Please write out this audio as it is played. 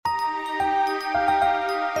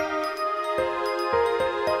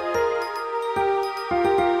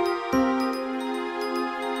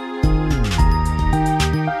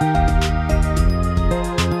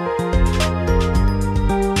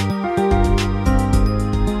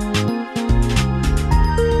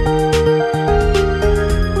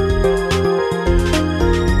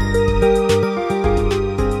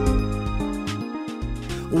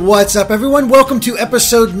What's up, everyone? Welcome to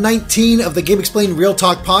episode 19 of the Game Explained Real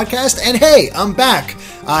Talk podcast. And hey, I'm back.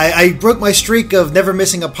 I broke my streak of never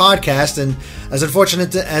missing a podcast, and as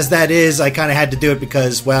unfortunate as that is, I kind of had to do it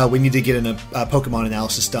because, well, we need to get a Pokemon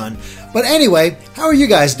analysis done. But anyway, how are you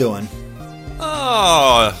guys doing?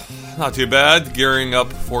 Oh, not too bad. Gearing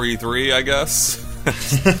up for E3, I guess.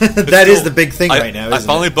 That is the big thing right now, isn't it? I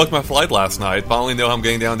finally booked my flight last night. Finally know I'm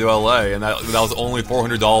getting down to LA, and that was only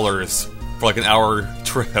 $400 for like an hour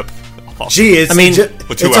trip. Gee,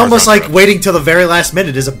 it's almost like waiting till the very last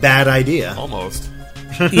minute is a bad idea. Almost.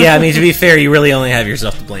 Yeah, I mean, to be fair, you really only have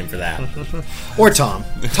yourself to blame for that. Or Tom.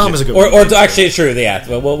 Tom is a good one. Or actually, it's true, yeah.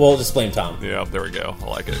 We'll just blame Tom. Yeah, there we go. I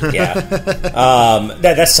like it. Yeah.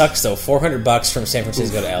 That sucks, though. $400 from San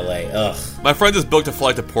Francisco to LA. Ugh. My friend just booked a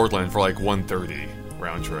flight to Portland for like $130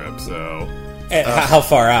 round trip, so... How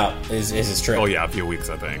far out is his trip? Oh, yeah, a few weeks,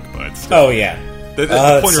 I think. But still. Oh, yeah.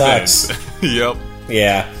 The point sucks. Yep.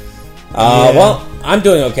 Yeah. Well, I'm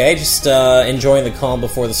doing okay. Just enjoying the calm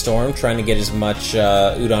before the storm, trying to get as much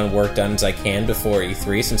Udon work done as I can before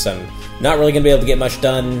E3, since I'm not really going to be able to get much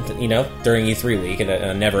done, during E3 week, and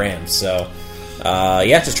I never am. So,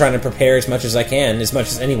 just trying to prepare as much as I can, as much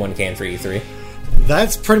as anyone can for E3.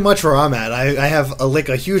 That's pretty much where I'm at. I have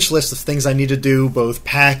a huge list of things I need to do, both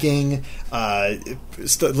packing,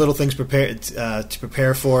 little things to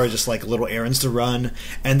prepare for, just like little errands to run,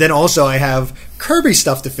 and then also I have Kirby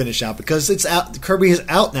stuff to finish out because it's out. Kirby is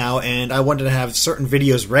out now, and I wanted to have certain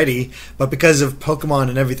videos ready, but because of Pokemon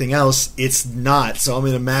and everything else, it's not. So I'm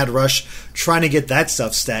in a mad rush trying to get that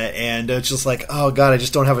stuff set, and it's just like, oh god, I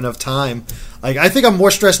just don't have enough time. Like, I think I'm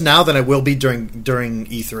more stressed now than I will be during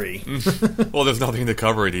E3. Well, there's nothing to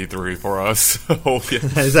cover at E3 for us. So,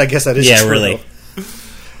 yeah. I guess that is true. Really.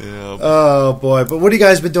 Yeah. Oh boy! But what have you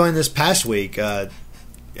guys been doing this past week?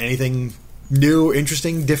 Anything new,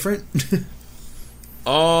 interesting, different?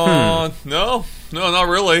 No, not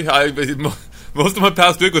really. Most of my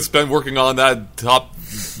past week was spent working on that top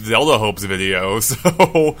Zelda Hopes video.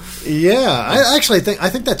 So yeah, I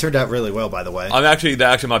think that turned out really well. By the way, that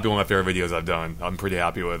actually might be one of my favorite videos I've done. I'm pretty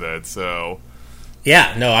happy with it. So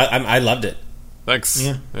yeah, no, I loved it. Thanks.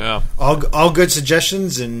 Yeah. All good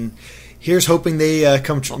suggestions, and here's hoping they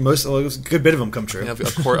come true. A good bit of them come true. Yeah,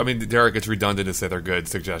 of course. I mean, Derek, it's redundant to say they're good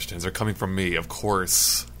suggestions. They're coming from me. Of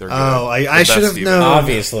course, they're good. Oh, I should have known.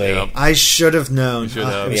 Obviously, yep. I should have known. You should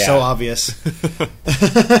have. It was so obvious.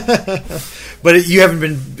 But you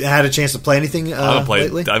haven't had a chance to play anything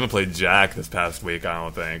lately? I haven't played Jack this past week. I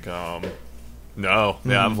don't think. No, I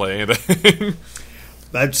haven't played anything.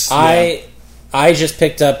 I just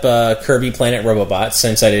picked up Kirby Planet Robobot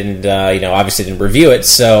since I didn't, obviously didn't review it.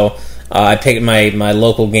 So I picked my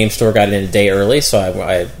local game store, got it in a day early. So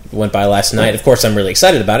I went by last night. Of course, I'm really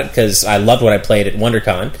excited about it because I loved what I played at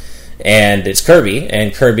WonderCon, and it's Kirby,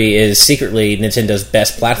 and Kirby is secretly Nintendo's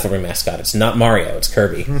best platforming mascot. It's not Mario, it's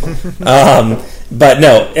Kirby. But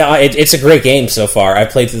no, it's a great game so far. I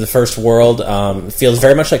played through the first world. It feels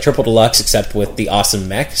very much like Triple Deluxe, except with the awesome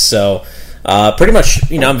mech. So. Pretty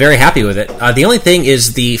much, I'm very happy with it. The only thing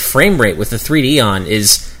is the frame rate with the 3D on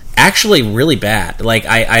is actually really bad. Like,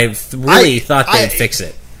 I thought they'd fix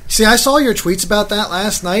it. See, I saw your tweets about that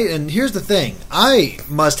last night, and here's the thing. I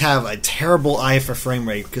must have a terrible eye for frame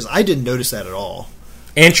rate, because I didn't notice that at all.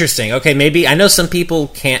 Interesting. Okay, maybe. I know some people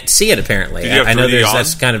can't see it, apparently. Did you have I know 3D on,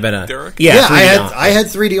 that's kind of been a... Derek? Yeah, I had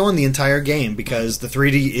 3D on the entire game, because the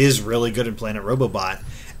 3D is really good in Planet Robobot.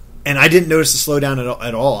 And I didn't notice the slowdown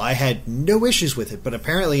at all. I had no issues with it, but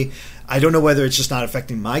apparently, I don't know whether it's just not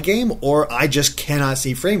affecting my game or I just cannot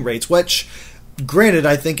see frame rates, which, granted,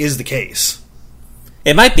 I think is the case.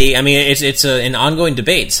 It might be. I mean, it's an ongoing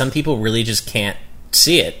debate. Some people really just can't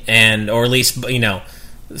see it, or at least,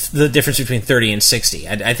 the difference between 30 and 60.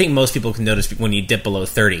 I think most people can notice when you dip below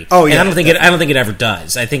 30. Oh yeah, and I don't think it ever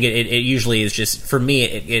does. I think it usually is just, for me,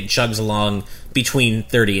 it chugs along between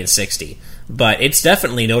 30 and 60. But it's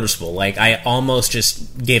definitely noticeable. Like, I almost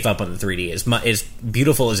just gave up on the 3D. As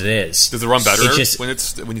beautiful as it is, does it run better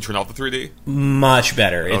when you turn off the 3D? Much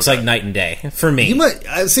better. It's like night and day for me. You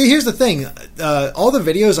might see. Here's the thing: all the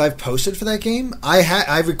videos I've posted for that game,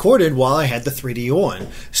 I recorded while I had the 3D on.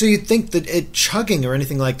 So you'd think that it chugging or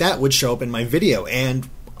anything like that would show up in my video. And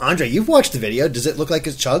Andre, you've watched the video. Does it look like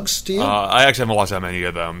it chugs to you? I actually haven't watched that many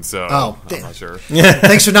of them, so I'm not sure.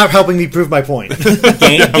 Thanks for not helping me prove my point.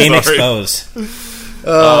 Game exposed.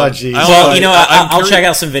 Oh, jeez. Well, I'll check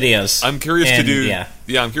out some videos. I'm curious to do.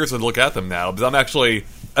 Yeah, I'm curious to look at them now, because I'm actually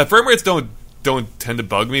frame rates don't tend to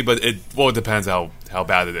bug me, but it depends how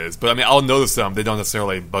bad it is. But I mean, I'll notice them. They don't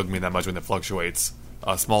necessarily bug me that much when it fluctuates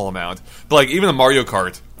a small amount. But like even in Mario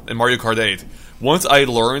Kart and Mario Kart 8. once I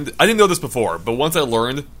learned, I didn't know this before, but once I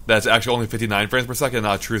learned that it's actually only 59 frames per second,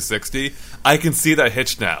 not a true 60, I can see that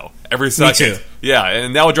hitch now every second. Me too. Yeah,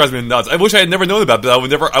 and now it drives me nuts. I wish I had never known about it, but I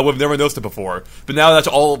would have never noticed it before. But now that's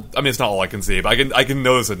all. I mean, it's not all I can see, but I can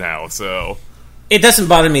notice it now. So it doesn't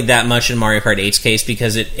bother me that much in Mario Kart 8's case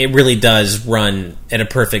because it really does run at a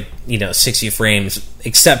perfect 60 frames,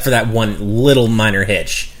 except for that one little minor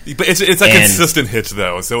hitch. But it's a consistent hitch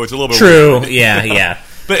though, so it's a little bit true. weird. Yeah.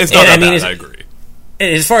 But it's not that bad. I agree.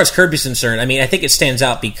 As far as Kirby's concerned, I mean, I think it stands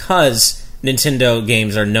out because Nintendo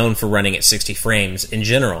games are known for running at 60 frames in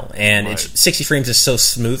general, and Right. 60 frames is so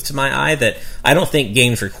smooth to my eye that I don't think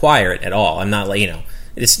games require it at all. I'm not like,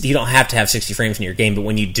 you don't have to have 60 frames in your game, but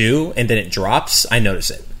when you do and then it drops, I notice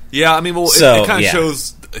it. Yeah, I mean, well, So, it kind of yeah.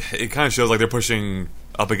 shows. It kind of shows like they're pushing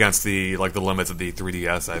up against the limits of the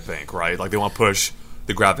 3DS. I think, right? Like they want to push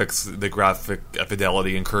the graphic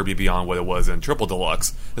fidelity in Kirby beyond what it was in Triple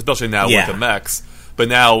Deluxe, especially now Yeah. with the mechs. But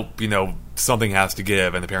now, something has to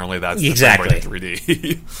give, and apparently that's Exactly. the frame rate in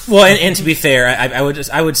 3D. Well, and to be fair,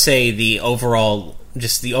 I would say the overall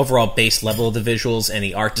base level of the visuals and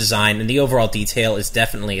the art design and the overall detail is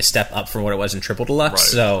definitely a step up from what it was in Triple Deluxe.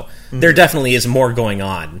 Right. So there definitely is more going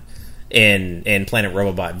on in Planet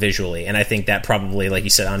Robobot visually, and I think that probably, like you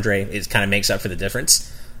said, Andre, it kind of makes up for the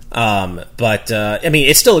difference. But I mean,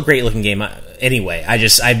 it's still a great looking game anyway.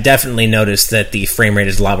 I've definitely noticed that the frame rate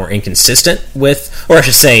is a lot more inconsistent with, or I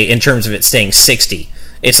should say, in terms of it staying 60,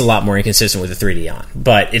 it's a lot more inconsistent with the 3D on.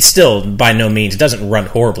 But it's still, by no means, it doesn't run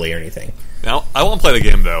horribly or anything. Now, I won't play the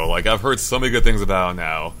game though. Like I've heard so many good things about it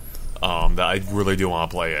now that I really do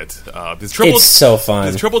want to play it. It's so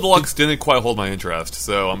fun. This Triple Deluxe didn't quite hold my interest,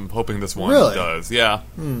 so I'm hoping this one Really? does. Yeah.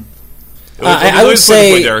 I would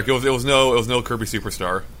say, Derek, it was no Kirby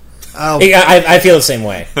Superstar. Oh, I feel the same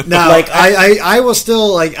way. no, Like, I will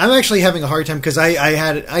still I'm actually having a hard time because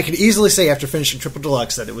I could easily say after finishing Triple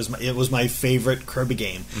Deluxe that it was my favorite Kirby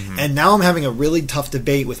game, and now I'm having a really tough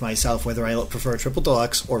debate with myself whether I prefer Triple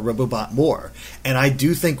Deluxe or Robobot more, and I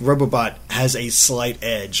do think Robobot has a slight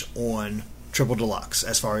edge on Triple Deluxe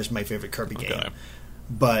as far as my favorite Kirby game.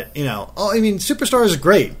 But I mean, Superstar is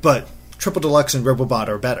great, but Triple Deluxe and Robobot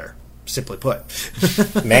are better. Simply put.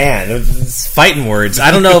 Man, it's fighting words. I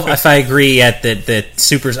don't know if I agree yet that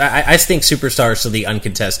I think Superstar is still the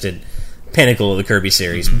uncontested pinnacle of the Kirby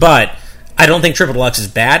series, but I don't think Triple Deluxe is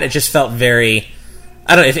bad. It just felt very,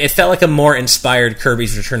 I don't know, it felt like a more inspired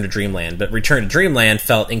Kirby's Return to Dreamland, but Return to Dreamland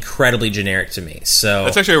felt incredibly generic to me. So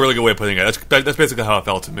That's actually a really good way of putting it. That's basically how it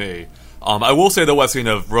felt to me. I will say, though, what I've seen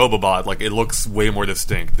of Robobot, like, it looks way more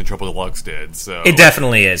distinct than Triple Deluxe did. So it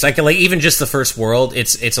definitely is. Like even just the first world,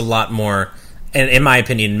 it's a lot more, and in my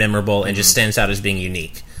opinion, memorable and just stands out as being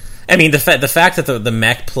unique. I mean, the fact that the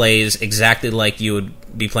mech plays exactly like you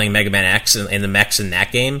would be playing Mega Man X and the mechs in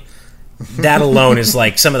that game, that alone is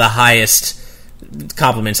like some of the highest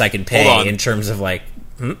compliments I can pay in terms of like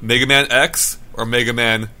Mega Man X or Mega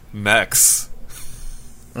Man Mechs.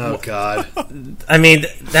 Oh God! I mean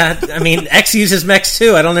X uses mechs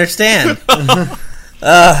too. I don't understand.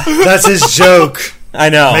 That's his joke. I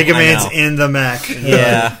know. Mega Man's I know. in the mech.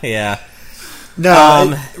 Yeah.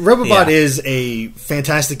 No, Robobot yeah. is a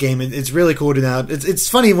fantastic game. It's really cool to now. It's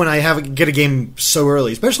funny when I get a game so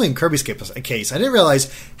early, especially in Kirby's case. I didn't realize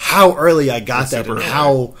how early I got that and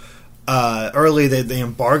how early the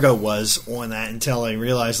embargo was on that until I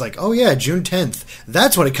realized, like, oh yeah, June 10th.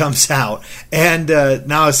 That's when it comes out. And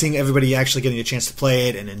now I'm seeing everybody actually getting a chance to play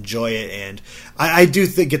it and enjoy it. And I do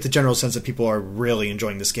get the general sense that people are really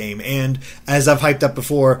enjoying this game. And as I've hyped up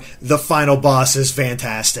before, the final boss is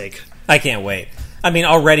fantastic. I can't wait. I mean,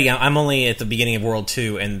 already, I'm only at the beginning of World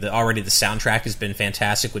 2, and already the soundtrack has been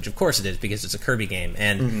fantastic, which of course it is, because it's a Kirby game.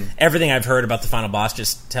 And everything I've heard about the final boss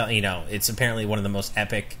it's apparently one of the most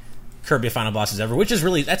epic Kirby final bosses ever, which is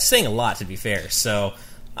really, that's saying a lot, to be fair. So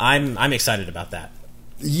I'm excited about that.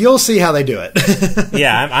 You'll see how they do it.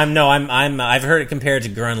 Yeah, I've heard it compared to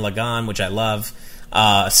Gurren Lagann, which I love.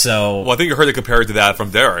 Well, I think you heard it compared to that from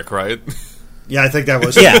Derek, right? Yeah, I think that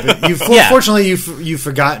was. Yeah. Fortunately, you've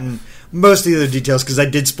forgotten most of the other details because I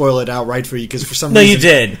did spoil it outright for you. Because for some No, reason, you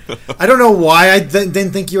did. I don't know why I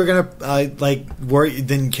didn't think you were gonna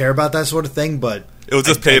didn't care about that sort of thing, but It was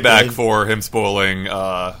just payback for him spoiling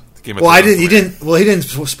Game of Well, Thrones. he didn't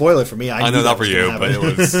spoil it for me. I know, not for you, but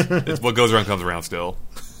it's what goes around comes around still.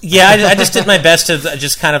 Yeah, I just did my best to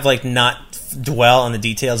just kind of like not dwell on the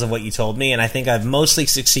details of what you told me, and I think I've mostly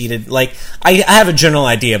succeeded. Like, I have a general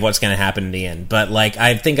idea of what's going to happen in the end, but like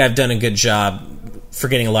I think I've done a good job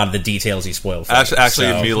forgetting a lot of the details he spoiled for me. Actually,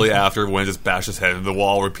 immediately after, when just bashed his head into the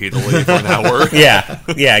wall repeatedly for an hour. Yeah,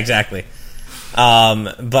 exactly.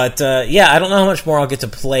 Yeah, I don't know how much more I'll get to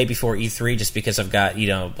play before E3, just because I've got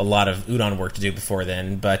a lot of Udon work to do before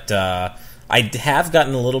then. But I have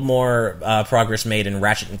gotten a little more progress made in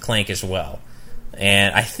Ratchet and Clank as well.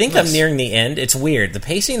 And I think I'm nearing the end. It's weird. The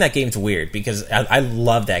pacing in that game's weird because I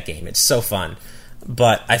love that game. It's so fun.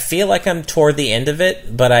 But I feel like I'm toward the end of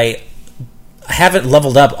it, but I haven't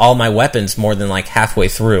leveled up all my weapons more than like halfway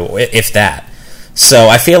through, if that. So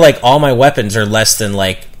I feel like all my weapons are less than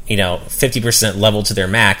 50% leveled to their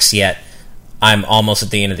max, yet I'm almost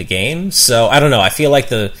at the end of the game. So I don't know. I feel like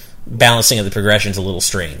the balancing of the progression is a little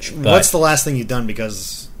strange. But what's the last thing you've done?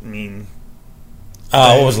 Because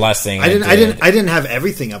what was the last thing? I didn't have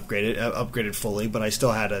everything upgraded fully, but I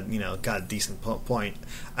still had got a decent point.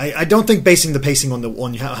 I don't think basing the pacing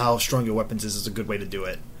on how strong your weapons is a good way to do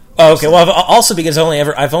it. Oh, okay. Well, also because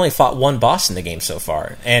I've only fought one boss in the game so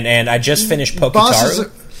far, and I just finished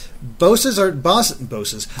Pokitaru.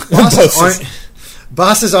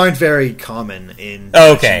 Bosses aren't very common in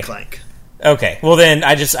Clank. Okay. Well, then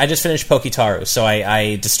I just finished Pokitaru, so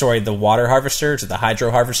I destroyed the water harvesters or the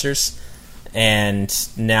hydro harvesters, and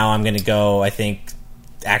now I'm going to go. I think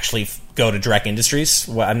actually go to Drek Industries.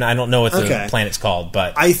 Well, I don't know what the planet's called,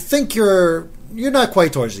 but I think you're not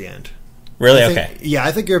quite towards the end. Really? Okay. Yeah,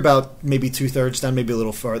 I think you're about maybe 2/3 down, maybe a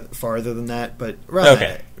little farther than that, but around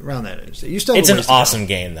that. You still. It's an awesome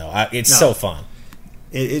game, though. It's so fun.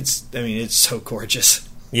 It's so gorgeous.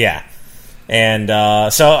 Yeah, and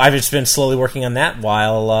so I've just been slowly working on that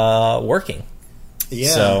while working. Yeah.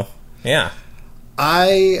 So yeah,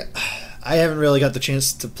 I haven't really got the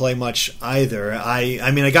chance to play much either. I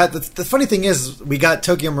got the funny thing is we got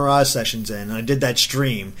Tokyo Mirage Sessions in, and I did that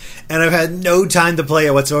stream, and I've had no time to play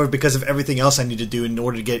it whatsoever because of everything else I need to do in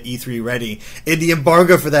order to get E3 ready. And the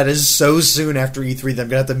embargo for that is so soon after E3 that I'm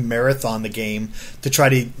gonna have to marathon the game to try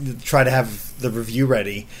to have the review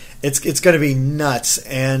ready. It's going to be nuts,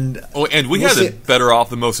 and we had it better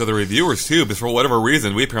off than most other reviewers too, because for whatever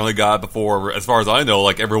reason we apparently got it before, as far as I know,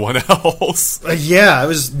 like everyone else. Yeah, it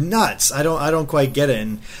was nuts. I don't quite get it.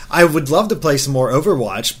 And I would love to play some more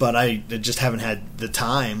Overwatch, but I just haven't had the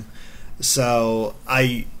time. So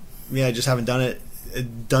I just haven't done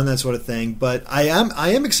that sort of thing. But I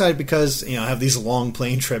am excited because I have these long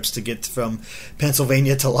plane trips to get from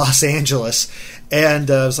Pennsylvania to Los Angeles,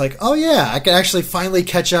 and I was like, oh yeah, I can actually finally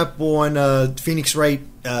catch up on Phoenix Wright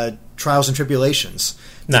Trials and Tribulations.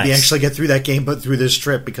 Nice. To actually get through that game, but through this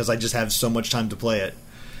trip because I just have so much time to play it.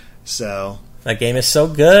 So that game is so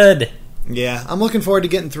good. Yeah, I'm looking forward to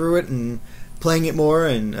getting through it and playing it more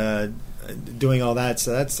and doing all that.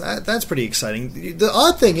 So that's pretty exciting. The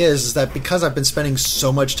odd thing is that because I've been spending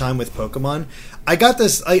so much time with Pokemon, I got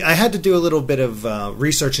this. I had to do a little bit of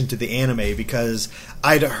research into the anime because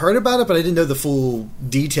I'd heard about it, but I didn't know the full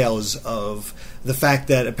details of the fact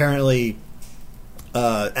that apparently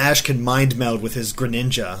Ash can mind meld with his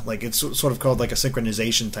Greninja. Like it's sort of called like a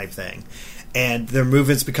synchronization type thing. And their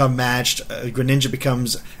movements become matched. Greninja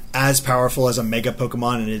becomes as powerful as a Mega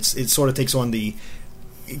Pokemon, and it sort of takes on the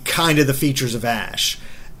kind of the features of Ash.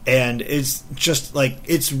 And it's just like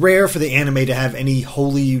it's rare for the anime to have any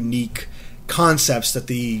wholly unique concepts that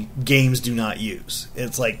the games do not use.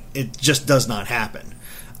 It's like it just does not happen.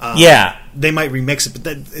 They might remix it,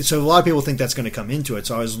 but so a lot of people think that's going to come into it.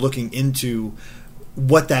 So I was looking into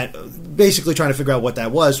what that, basically trying to figure out what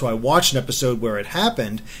that was. So I watched an episode where it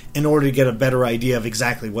happened in order to get a better idea of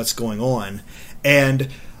exactly what's going on. And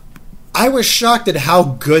I was shocked at how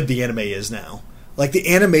good the anime is now. Like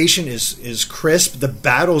the animation is crisp. The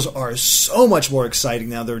battles are so much more exciting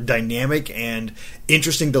now. They're dynamic and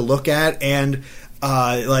interesting to look at. And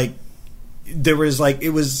there was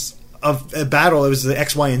it was a battle. It was the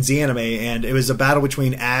X, Y, and Z anime, and it was a battle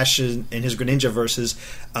between Ash and his Greninja versus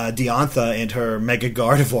Diantha and her Mega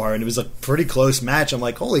Gardevoir, and it was a pretty close match. I'm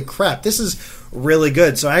like, holy crap, this is really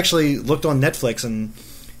good. So I actually looked on Netflix, and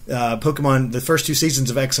Pokemon, the first 2 seasons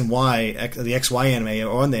of X and Y, the XY anime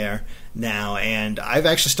are on there now, and I've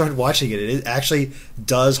actually started watching it. It actually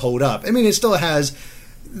does hold up. I mean, it still has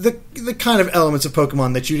the kind of elements of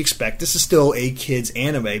Pokemon that you'd expect. This is still a kid's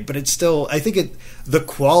anime, but it's still, I think the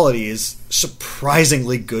quality is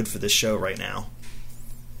surprisingly good for this show right now.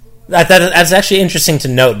 That's actually interesting to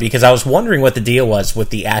note, because I was wondering what the deal was with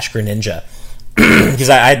the Ash Greninja. Because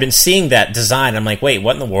I had been seeing that design. I'm like, wait,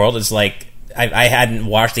 what in the world? Is like, I hadn't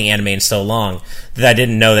watched the anime in so long that I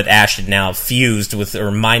didn't know that Ash had now fused with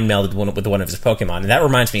or mind melded with one of his Pokemon. And that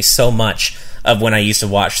reminds me so much of when I used to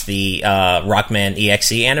watch the Rockman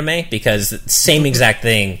EXE anime, because same exact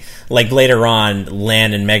thing. Like later on,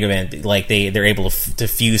 Lan and Mega Man, like they're able to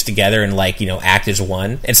fuse together and act as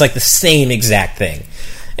one. It's like the same exact thing.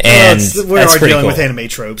 And we that's are pretty dealing cool. with anime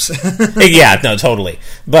tropes. Yeah, no, totally.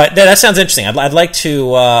 But that sounds interesting. I'd like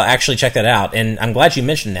to actually check that out, and I'm glad you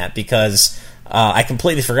mentioned that because I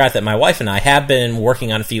completely forgot that my wife and I have been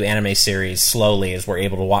working on a few anime series slowly as we're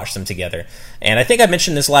able to watch them together. And I think I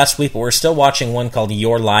mentioned this last week, but we're still watching one called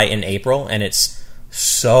Your Lie in April, and it's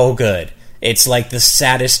so good. It's like the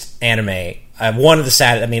saddest anime. One of the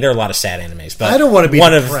sad. I mean, there are a lot of sad animes, but I don't want to be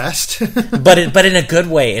depressed. but in a good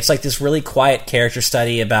way. It's like this really quiet character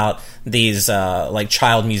study about these like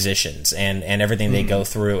child musicians and everything they go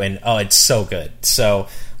through, and it's so good. So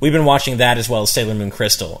we've been watching that as well as Sailor Moon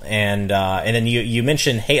Crystal, and then you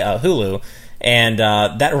mentioned Hulu, and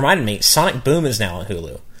that reminded me, Sonic Boom is now on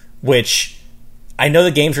Hulu, which I know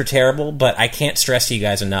the games are terrible, but I can't stress to you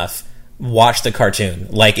guys enough. Watch the cartoon,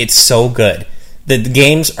 like it's so good. The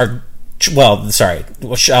games are. Well, sorry. The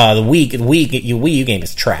Wii U game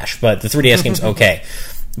is trash, but the 3DS game's okay.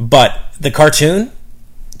 But the cartoon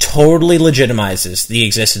totally legitimizes the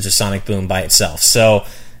existence of Sonic Boom by itself. So,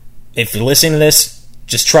 if you're listening to this,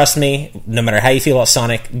 just trust me. No matter how you feel about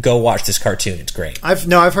Sonic, go watch this cartoon. It's great. I've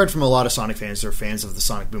heard from a lot of Sonic fans. They're fans of the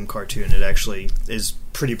Sonic Boom cartoon. It actually is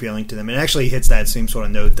pretty appealing to them. It actually hits that same sort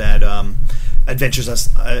of note that Adventures of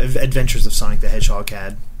Sonic the Hedgehog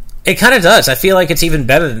had. It kind of does. I feel like it's even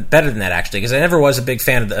better than that, actually, because I never was a big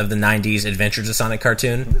fan of the 90s Adventures of Sonic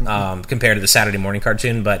cartoon compared to the Saturday morning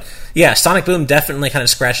cartoon. But yeah, Sonic Boom definitely kind of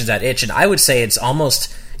scratches that itch, and I would say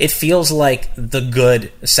it feels like the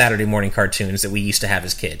good Saturday morning cartoons that we used to have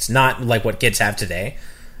as kids. Not like what kids have today,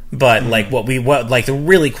 but like like the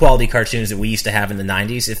really quality cartoons that we used to have in the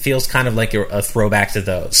 90s. It feels kind of like a throwback to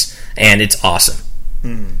those, and it's awesome.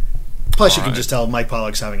 Plus, you can just tell Mike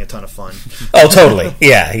Pollock's having a ton of fun. Oh, totally.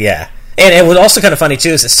 Yeah. And what's also kind of funny, too,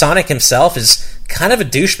 is that Sonic himself is kind of a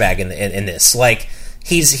douchebag in this. Like,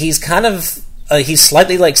 he's kind of... he's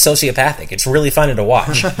slightly, like, sociopathic. It's really fun to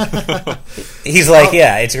watch. He's like,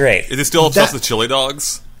 it's great. Is he still obsessed with chili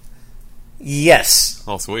dogs? Yes.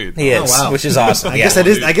 Oh, sweet. He is, which is awesome. I guess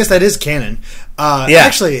that is canon.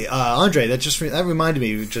 Actually, Andre, that reminded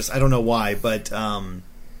me, I don't know why, but...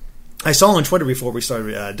 I saw on Twitter before we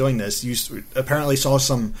started doing this, you apparently saw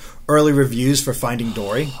some early reviews for Finding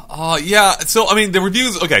Dory. Yeah. So, I mean, the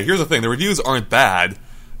reviews... Okay, here's the thing. The reviews aren't bad.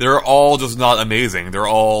 They're all just not amazing. They're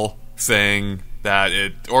all saying that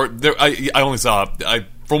it... Or, I only saw...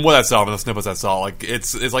 from what I saw, from the snippets I saw, like,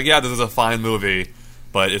 it's like, yeah, this is a fine movie,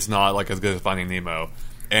 but it's not, like, as good as Finding Nemo.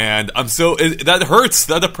 And that hurts.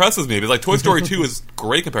 That depresses me. Because, like, Toy Story 2 is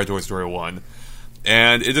great compared to Toy Story 1.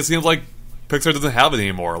 And it just seems like Pixar doesn't have it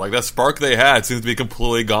anymore. Like, that spark they had seems to be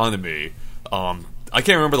completely gone to me. I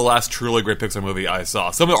can't remember the last truly great Pixar movie I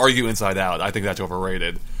saw. Some would argue Inside Out. I think that's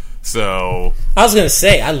overrated. So... I was going to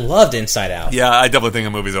say, I loved Inside Out. Yeah, I definitely think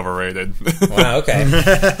a movie's overrated. Wow, okay.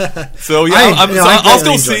 So, yeah,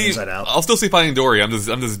 I'll still see Finding Dory. I'm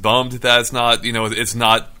just bummed that it's not, it's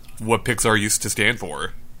not what Pixar used to stand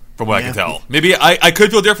for, from what I can tell. Maybe I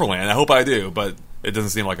could feel differently, and I hope I do, but it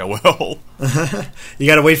doesn't seem like I will. You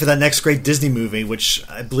got to wait for that next great Disney movie, which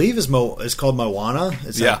I believe is called Moana.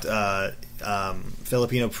 Is that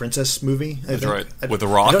Filipino princess movie? That's right. With The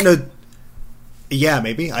Rock? I don't know. Yeah,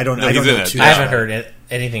 maybe. I don't know. I haven't heard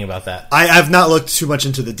anything about that. I've not looked too much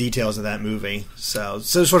into the details of that movie. So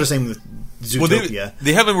sort of same with Zootopia. Well,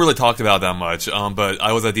 they haven't really talked about that much, but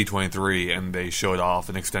I was at D23 and they showed off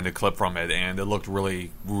an extended clip from it, and it looked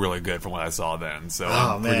really, really good from what I saw then. So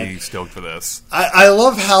I'm pretty stoked for this. I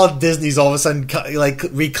love how Disney's all of a sudden like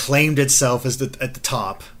reclaimed itself as at the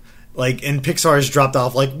top, like, and Pixar has dropped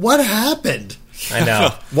off. Like, what happened? I know.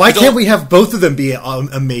 Why can't we have both of them be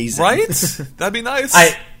amazing? Right? That'd be nice.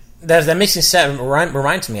 That makes me sad.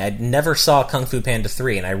 Reminds me, I never saw Kung Fu Panda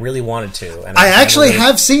 3, and I really wanted to. And I actually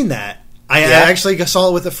have seen that. I actually saw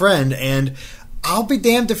it with a friend, and I'll be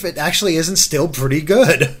damned if it actually isn't still pretty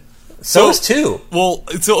good. So is 2. Well,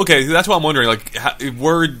 okay, that's why I'm wondering, like,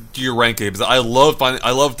 where do you rank it? Because I loved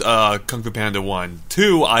Kung Fu Panda 1.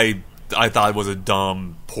 2, I thought it was a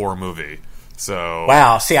dumb, poor movie. So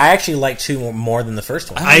wow, see, I actually like 2 more than the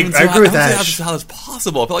first one. I agree with that. How that's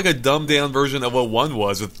possible? I feel like a dumbed down version of what 1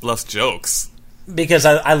 was with less jokes. Because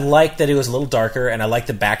I liked that it was a little darker, and I liked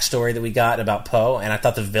the backstory that we got about Poe, and I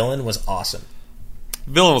thought the villain was awesome.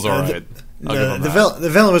 Villain was alright. The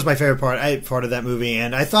villain was my favorite part of that movie,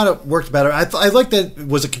 and I thought it worked better. I liked that it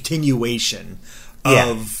was a continuation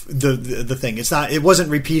of the thing. It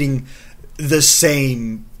wasn't repeating the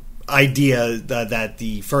same idea that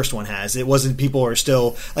the first one has. It wasn't, people are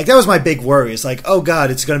still like, that was my big worry. It's like, oh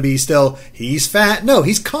god, it's going to be still, he's fat. No,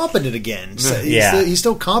 he's competent again. So he's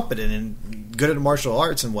still competent and good at martial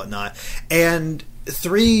arts and whatnot. And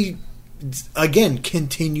 3 again,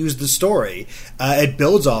 continues the story. It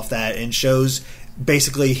builds off that and shows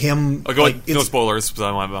basically him. No spoilers, because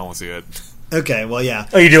I don't want to see it. Okay, well, yeah.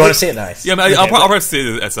 Oh, you do want to see it? Nice. Yeah, I'll probably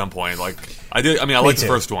see it at some point. Like I did. I mean, I like the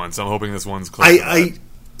first one, so I'm hoping this one's close.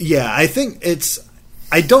 I think it's.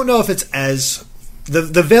 I don't know if it's as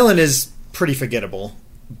the villain is pretty forgettable,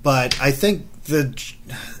 but I think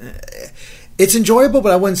it's enjoyable.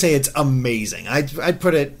 But I wouldn't say it's amazing. I'd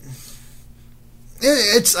put it.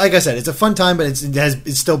 It's like I said, it's a fun time, but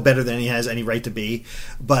it's still better than it has any right to be.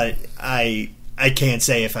 But I can't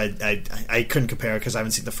say if I couldn't compare it because I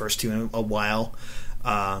haven't seen the first two in a while.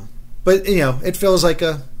 But it feels like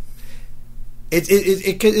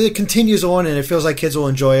it continues on, and it feels like kids will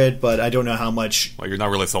enjoy it. But I don't know how much. Well, you're not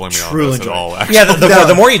really selling me on this at all. Actually. Yeah,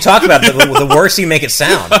 the more you talk about it, the worse you make it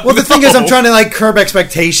sound. Well, the thing is, I'm trying to curb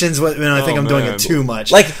expectations when I think I'm doing it too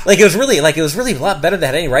much. Like it was really a lot better than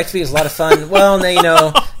it had any right to be. It was a lot of fun. Well,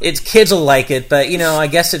 it's kids will like it, but I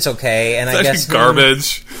guess it's okay. And it's I guess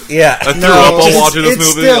garbage. Yeah, I threw up while watching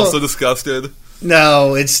this movie. I'm so disgusted.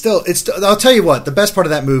 No, it's still. I'll tell you what. The best part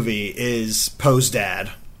of that movie is Poe's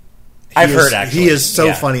dad. I've heard actually he is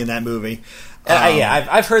so funny in that movie.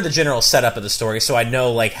 I've heard the general setup of the story, so I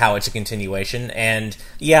know how it's a continuation. And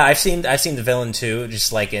I've seen the villain too,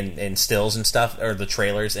 just in stills and stuff or the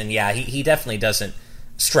trailers. And he definitely doesn't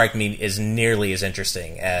strike me as nearly as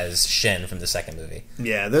interesting as Shin from the second movie.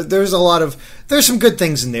 Yeah, there's some good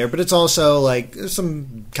things in there, but it's also there's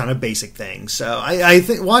some kind of basic things. So I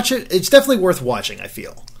think watch it. It's definitely worth watching. I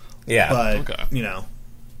feel. Yeah, but okay.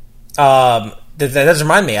 That does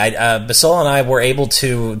remind me. Basol and I were able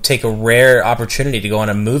to take a rare opportunity to go on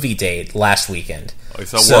a movie date last weekend. Oh,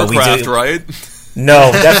 so Warcraft, right?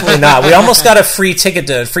 No, definitely not. We almost got free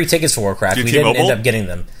tickets for Warcraft. We didn't end up getting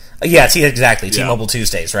them. Yeah, exactly. T-Mobile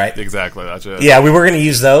Tuesdays, right? Exactly. That's it. Yeah, we were going to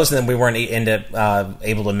use those, and then we weren't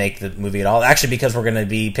able to make the movie at all. Actually, because we're going to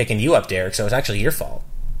be picking you up, Derek. So it's actually your fault.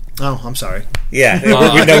 Oh, I'm sorry. Yeah,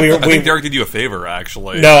 I think Derek did you a favor.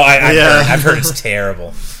 Actually, no, I've heard it's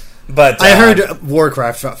terrible. But I heard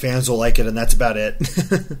Warcraft fans will like it, and that's about it.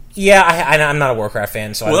 Yeah, I'm not a Warcraft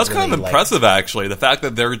fan, so that's kind of impressive, actually. The fact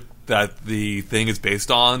that the thing is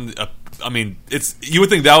based on. You would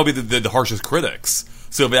think that would be the harshest critics.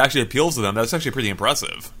 So if it actually appeals to them, that's actually pretty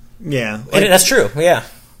impressive. Yeah, that's true. Yeah,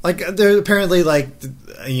 they're apparently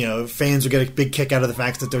fans will get a big kick out of the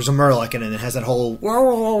fact that there's a Murloc in it and it has that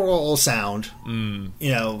whole sound.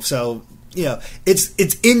 So.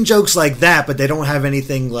 It's in jokes like that, but they don't have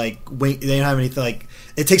anything they don't have anything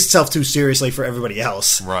it takes itself too seriously for everybody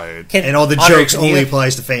else, right? And all the jokes only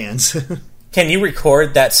applies to fans. Can you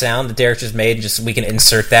record that sound that Derek just made? And we can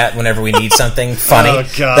insert that whenever we need something funny. Oh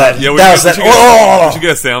god! We should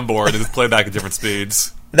get a soundboard and just play back at different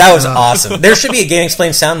speeds. That was awesome. There should be a Game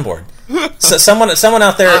Explained soundboard. So someone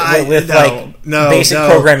out there with basic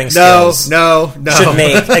programming skills should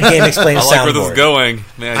make a Game Explained soundboard. I like where this is going,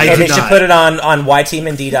 man. And they should put it on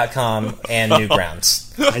yteamnd.com and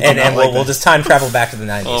Newgrounds. and we'll just time travel back to the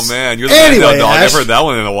 90s. Oh man, you're the man dog. I haven't heard that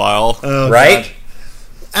one in a while. Right? God.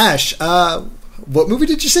 Ash, what movie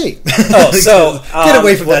did you see? Get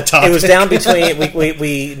away from that topic. It was down between.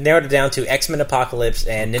 We narrowed it down to X-Men Apocalypse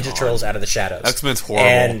and Ninja Turtles Out of the Shadows. X-Men's horrible.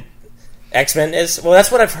 And X-Men is that's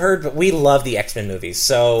what I've heard. But we love the X-Men movies,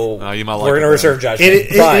 so you might we're going to reserve judgment.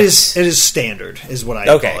 It is standard, is what I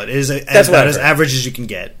call it. It is about as average as you can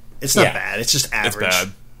get. It's not bad. It's just average. It's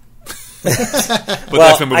bad. But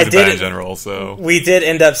X-Men movies are bad in general. So we did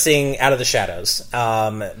end up seeing Out of the Shadows,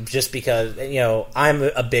 just because I'm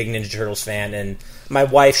a big Ninja Turtles fan, and my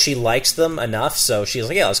wife, she likes them enough, so she's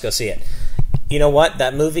like, "Yeah, let's go see it." You know what?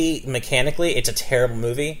 That movie, mechanically, it's a terrible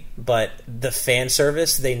movie, but the fan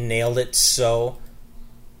service, they nailed it so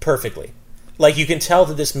perfectly. You can tell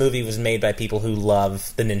that this movie was made by people who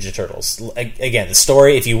love the Ninja Turtles. Again, the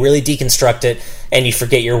story, if you really deconstruct it and you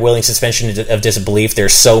forget your willing suspension of disbelief,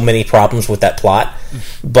 there's so many problems with that plot.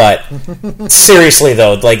 But seriously,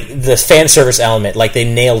 though, the fan service element, they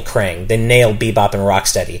nailed Krang. They nailed Bebop and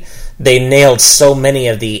Rocksteady. They nailed so many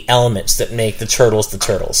of the elements that make the Turtles,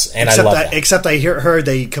 and I love that. Except I heard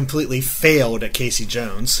they completely failed at Casey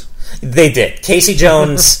Jones. They did. Casey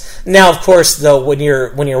Jones. Now, of course, though, when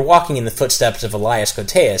you're walking in the footsteps of Elias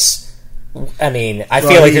Koteas, I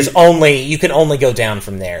feel like you can only go down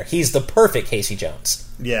from there. He's the perfect Casey Jones.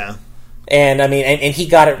 Yeah. And and he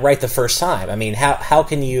got it right the first time. How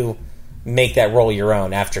can you make that role your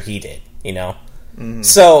own after he did? Mm-hmm.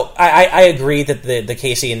 So I agree that the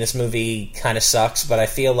Casey in this movie kind of sucks, but I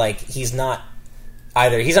feel like he's not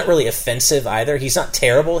really offensive either. He's not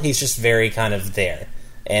terrible. He's just very kind of there.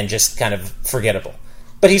 And just kind of forgettable.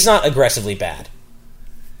 But he's not aggressively bad.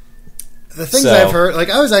 The things I've heard, like,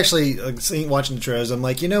 I was actually watching the trailers. I'm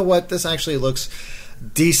like, you know what? This actually looks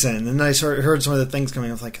decent. And I heard some of the things coming.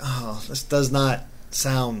 I was like, oh, this does not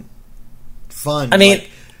sound fun. I mean,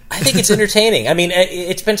 I think it's entertaining. I mean,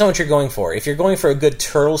 it depends on what you're going for. If you're going for a good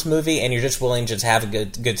Turtles movie and you're just willing to just have a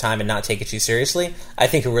good time and not take it too seriously, I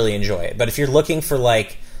think you'll really enjoy it. But if you're looking for,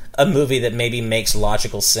 like, a movie that maybe makes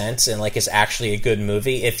logical sense and like is actually a good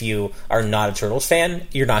movie, if you are not a Turtles fan,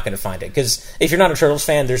 you're not going to find it, because if you're not a Turtles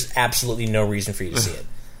fan, there's absolutely no reason for you to see it,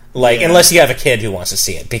 like unless you have a kid who wants to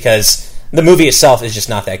see it, because the movie itself is just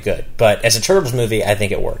not that good. But as a Turtles movie, I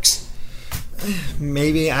think it works.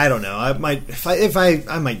 Maybe, I don't know. I might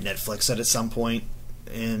I might Netflix it at some point.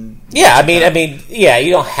 And yeah, I mean, yeah,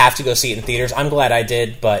 you don't have to go see it in theaters. I'm glad I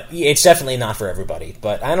did, but it's definitely not for everybody.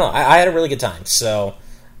 But I don't know. I had a really good time, so.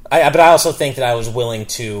 But I also think that I was willing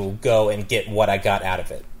to go and get what I got out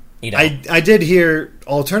of it. You know? I did hear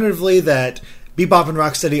alternatively that Bebop and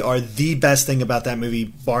Rocksteady are the best thing about that movie,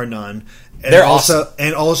 bar none. And they're awesome.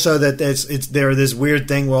 And also that they're this weird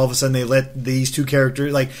thing where all of a sudden they let these two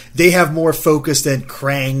characters, like, they have more focus than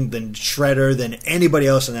Krang, than Shredder, than anybody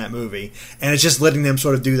else in that movie, and it's just letting them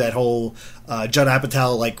sort of do that whole Judd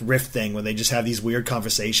Apatow like riff thing where they just have these weird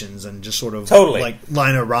conversations and just sort of like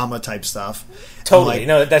Line-O-Rama type stuff. Totally,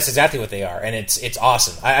 that's exactly what they are, and it's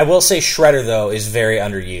awesome. I will say Shredder though is very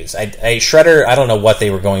underused. Shredder, I don't know what they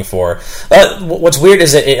were going for. What's weird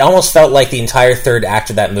is that it almost felt like the entire third act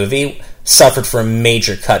of that movie suffered from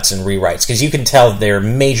major cuts and rewrites, because you can tell there are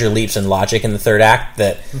major leaps in logic in the third act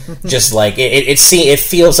that just like it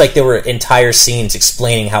feels like there were entire scenes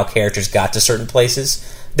explaining how characters got to certain places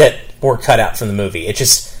that were cut out from the movie. It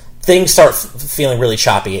just things start feeling really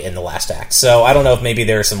choppy in the last act. So I don't know if maybe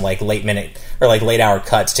there are some like late minute or like late hour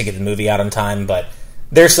cuts to get the movie out on time, but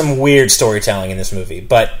there's some weird storytelling in this movie.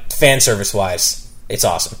 But fan service wise, it's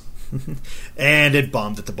awesome. And it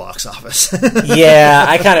bombed at the box office. Yeah,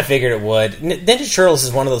 I kind of figured it would. Ninja Turtles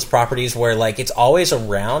is one of those properties where like it's always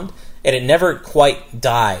around and it never quite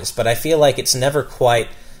dies, but I feel like it's never quite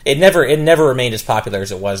it never remained as popular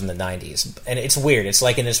as it was in the 90s. And it's weird. It's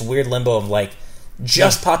like in this weird limbo of like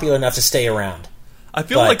just popular enough to stay around. I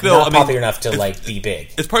feel like though, not popular enough to like be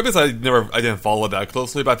big. It's probably because I didn't follow that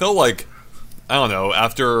closely, but I feel like, I don't know,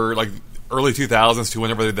 after like early 2000s to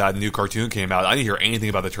whenever that new cartoon came out, I didn't hear anything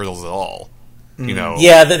about the Turtles at all. You know?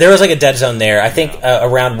 Yeah, there was like a dead zone there. I think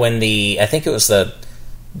around when I think it was the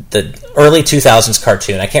early 2000s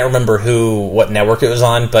cartoon. I can't remember what network it was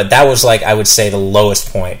on, but that was like, I would say, the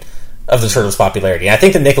lowest point of the Turtles' popularity. And I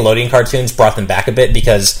think the Nickelodeon cartoons brought them back a bit,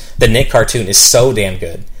 because the Nick cartoon is so damn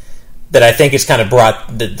good that I think it's kind of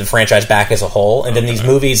brought the franchise back as a whole. And then these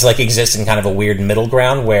movies like exist in kind of a weird middle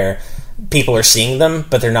ground where people are seeing them,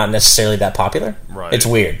 but they're not necessarily that popular. Right. It's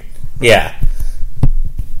weird. Yeah.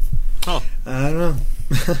 Huh. I don't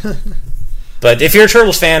know. But if you're a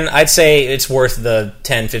Turtles fan, I'd say it's worth the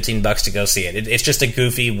 $10-15 to go see it. It's just a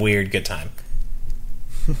goofy, weird, good time.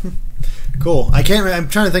 Cool. I'm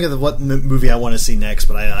trying to think of what movie I want to see next,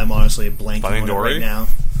 but I'm honestly blanking on it right now.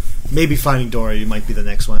 Maybe Finding Dory might be the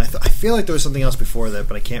next one. I feel like there was something else before that,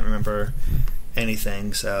 but I can't remember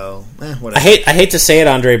anything. So, whatever. I hate to say it,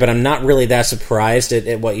 Andre, but I'm not really that surprised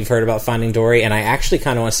at what you've heard about Finding Dory, and I actually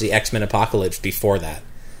kind of want to see X-Men Apocalypse before that.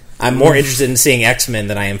 I'm more interested in seeing X-Men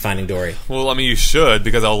than I am Finding Dory. Well, I mean, you should,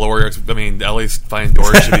 because at least Finding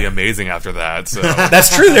Dory should be amazing after that. So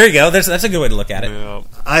that's true. There you go. That's a good way to look at it. Yeah.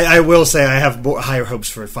 I will say I have higher hopes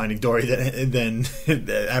for Finding Dory than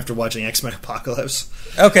after watching X-Men Apocalypse.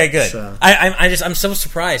 Okay, good. So. I'm so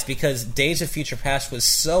surprised, because Days of Future Past was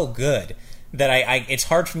so good that it's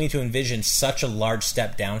hard for me to envision such a large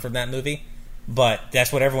step down from that movie. But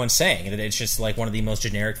that's what everyone's saying, that it's just like one of the most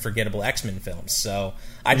generic, forgettable X-Men films. So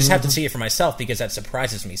I just have to see it for myself, because that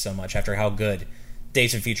surprises me so much after how good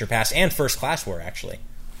Days of Future Past and First Class were, actually.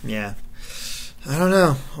 Yeah. I don't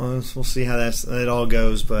know. We'll see how it all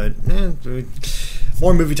goes, but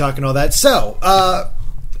more movie talk and all that. So,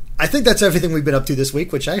 I think that's everything we've been up to this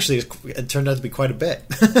week, which actually it turned out to be quite a bit.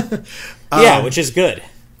 Yeah, which is good.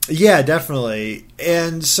 Yeah, definitely.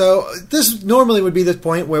 And so this normally would be the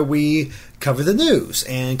point where we cover the news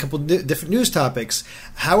and a couple different news topics.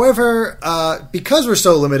 However, because we're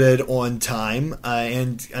so limited on time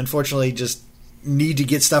and unfortunately just need to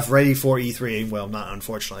get stuff ready for E3, well, not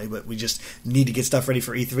unfortunately, but we just need to get stuff ready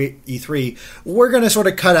for E3, we're going to sort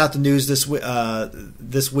of cut out the news this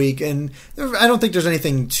week, and I don't think there's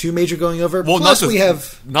anything too major going over. Well, plus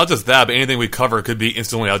not just that, but anything we cover could be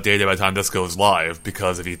instantly outdated by the time this goes live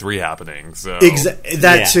because of E3 happening. So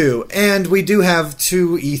too. And we do have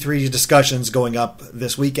 2 E3 discussions going up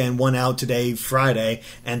this weekend, one out today, Friday,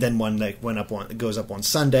 and then one that goes up on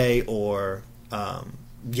Sunday or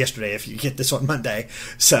yesterday if you get this on Monday.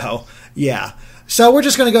 So, yeah. So we're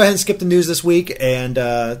just going to go ahead and skip the news this week and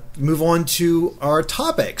move on to our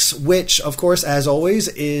topics, which, of course, as always,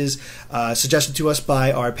 is suggested to us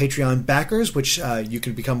by our Patreon backers, which you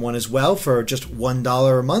can become one as well for just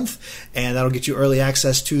 $1 a month, and that'll get you early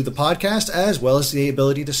access to the podcast as well as the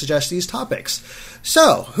ability to suggest these topics.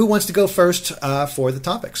 So, who wants to go first for the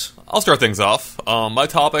topics? I'll start things off. My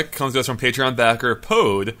topic comes to us from Patreon backer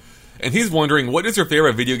Pode, and he's wondering, what is your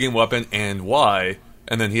favorite video game weapon and why?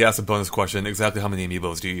 And then he asked a bonus question, exactly how many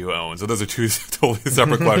amiibos do you own? So those are two totally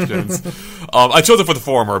separate questions. I chose it for the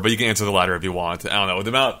former, but you can answer the latter if you want. I don't know. The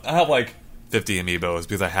amount, I have like 50 amiibos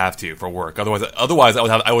because I have to for work. Otherwise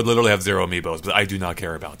I would literally have 0 amiibos, but I do not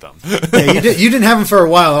care about them. Yeah, you didn't have them for a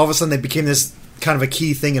while. All of a sudden they became this kind of a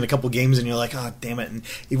key thing in a couple games, and you're like, oh, damn it. And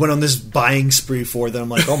you went on this buying spree for them. I'm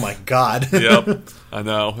like, oh my God. Yep. I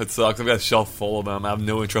know. It sucks. I've got a shelf full of them. I have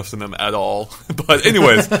no interest in them at all. But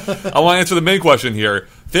anyways, I want to answer the main question here.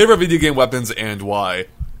 Favorite video game weapons and why?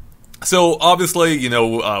 So, obviously,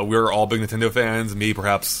 we're all big Nintendo fans. Me,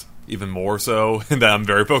 perhaps, even more so, in that I'm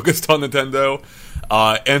very focused on Nintendo.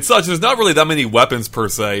 And such, there's not really that many weapons, per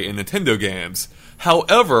se, in Nintendo games.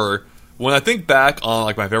 However, when I think back on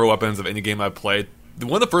like my favorite weapons of any game I've played,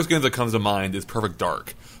 one of the first games that comes to mind is Perfect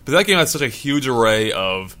Dark. But that game had such a huge array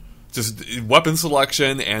of just weapon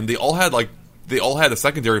selection, and they all had a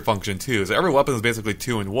secondary function too. So every weapon is basically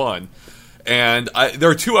 2 in 1. And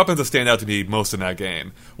there are 2 weapons that stand out to me most in that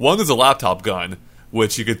game. One is a laptop gun,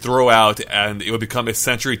 which you could throw out, and it would become a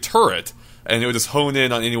sentry turret, and it would just hone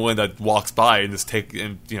in on anyone that walks by and just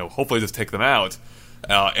hopefully just take them out.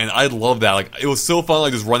 And I love that. Like, it was so fun,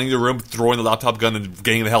 like just running the room, throwing the laptop gun, and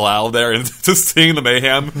getting the hell out of there, and just seeing the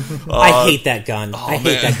mayhem. I hate that gun. I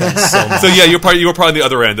hate that gun so much. So yeah, you were probably the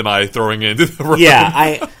other end. Am I throwing into the room?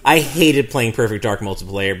 Yeah, I hated playing Perfect Dark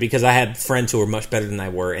multiplayer because I had friends who were much better than I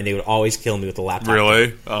were, and they would always kill me with the laptop.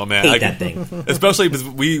 Really? Oh man, hate that thing. Especially because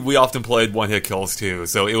we often played one-hit kills too,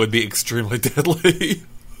 so it would be extremely deadly.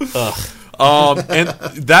 Ugh. And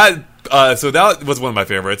that. So that was one of my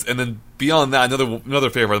favorites, and then beyond that, another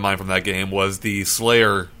favorite of mine from that game was the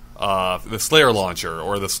Slayer launcher,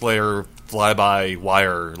 or the Slayer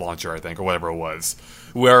fly-by-wire launcher, I think, or whatever it was,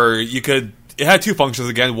 where it had 2 functions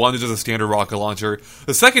again. One is just a standard rocket launcher.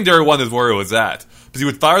 The secondary one is where it was at, because you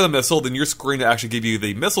would fire the missile, then your screen would actually give you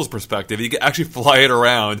the missile's perspective. You could actually fly it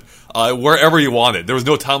around wherever you wanted. There was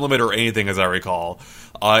no time limit or anything, as I recall.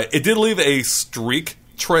 It did leave a streak.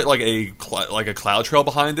 Like a cloud trail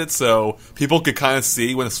behind it, so people could kind of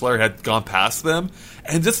see when the Slayer had gone past them,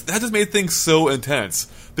 and that just made things so intense,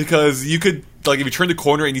 because you could, like, if you turn the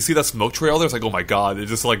corner and you see that smoke trail there, it's like, oh my god, it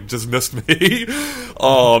just missed me.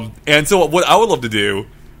 And so what I would love to do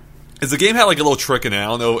is, the game had like a little trick in it. I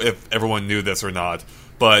don't know if everyone knew this or not,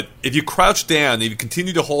 but if you crouch down and you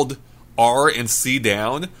continue to hold R and C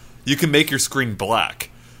down, you can make your screen black.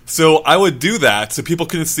 So I would do that so people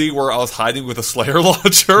couldn't see where I was hiding with a Slayer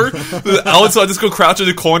launcher. I'd just go crouch in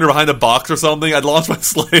the corner behind a box or something. I'd launch my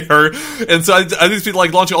Slayer, and so I'd just be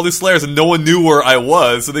like launching all these Slayers, and no one knew where I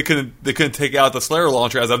was, so they couldn't take out the Slayer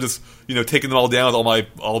launcher as I'm just taking them all down with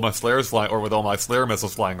all my Slayers flying, or with all my Slayer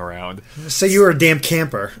missiles flying around. So you were a damn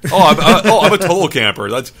camper. I'm a total camper.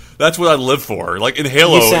 That's what I live for. Like in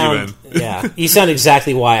Halo, even. Yeah, you sound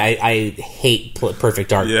exactly why I hate Perfect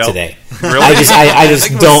Dark today. Really? I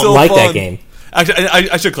just don't like that game. Actually,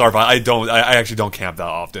 I should clarify. I actually don't camp that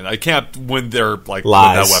often. I camp when they're like with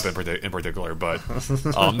Lies. that weapon in particular. But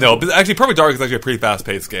no. But actually, Perfect Dark is actually a pretty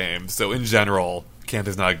fast-paced game. So in general, camp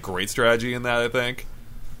is not a great strategy in that, I think.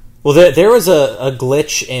 Well, there was a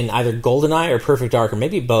glitch in either GoldenEye or Perfect Dark, or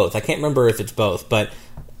maybe both. I can't remember if it's both, but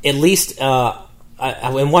at least in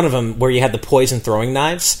one of them where you had the poison throwing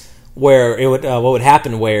knives, where it would what would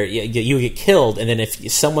happen where you would get killed, and then if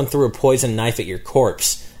someone threw a poison knife at your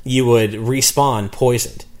corpse, you would respawn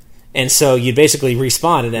poisoned. And so you'd basically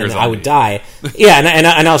respawn, and then I would die. Yeah, and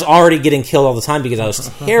I was already getting killed all the time because I was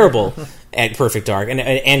terrible at Perfect Dark, and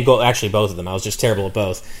actually both of them. I was just terrible at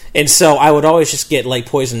both. And so I would always just get like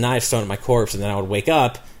poison knives thrown at my corpse, and then I would wake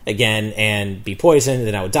up again and be poisoned, and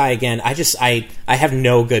then I would die again. I have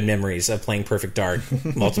no good memories of playing Perfect Dark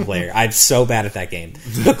multiplayer. I'm so bad at that game.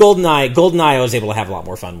 But GoldenEye I was able to have a lot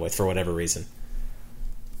more fun with for whatever reason.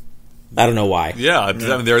 I don't know why. Yeah, I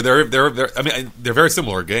mean they're very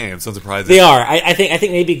similar games. So surprising. They are. I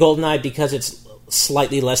think maybe GoldenEye, because it's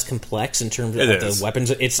slightly less complex in terms of the weapons.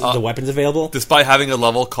 It's the weapons available, despite having a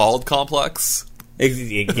level called complex.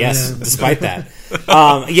 Yes, despite that.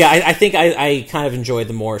 I think I kind of enjoy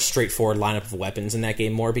the more straightforward lineup of weapons in that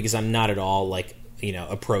game more, because I'm not at all like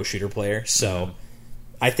a pro shooter player. So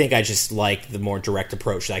I think I just like the more direct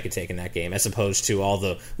approach that I could take in that game, as opposed to all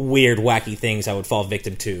the weird, wacky things I would fall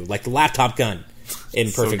victim to, like the laptop gun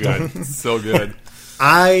in Perfect Dark. So good.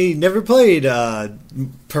 I never played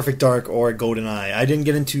Perfect Dark or GoldenEye. I didn't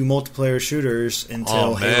get into multiplayer shooters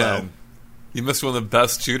until Halo. You missed one of the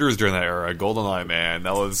best shooters during that era, GoldenEye, man.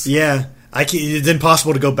 That was... Yeah. It's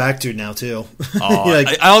impossible to go back to now, too. I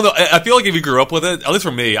don't know. I feel like if you grew up with it, at least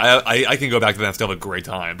for me, I can go back to that and still have a great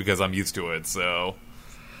time because I'm used to it, so...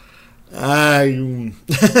 Yeah,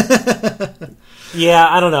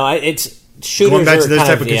 I don't know. It's shooters going back to those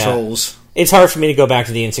type of controls. It's hard for me to go back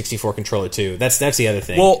to the N64 controller too. That's the other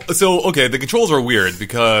thing. Well, so okay, the controls are weird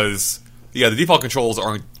because the default controls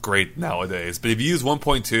aren't great nowadays. But if you use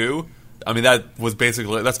 1.2, I mean that's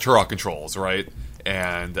Turok controls, right?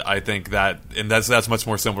 And I think that's much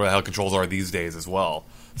more similar to how controls are these days as well.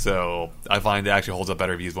 So I find it actually holds up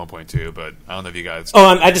better if you use 1.2, but I don't know if you guys... Oh,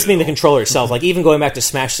 I just mean the controller itself. Like, even going back to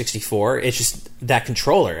Smash 64, it's just that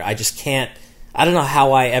controller. I just can't... I don't know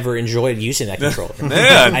how I ever enjoyed using that controller.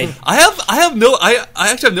 Man, I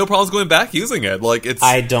actually have no problems going back using it. Like, it's...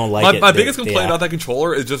 I don't like it. My biggest complaint about that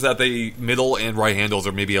controller is just that the middle and right handles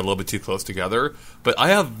are maybe a little bit too close together, but I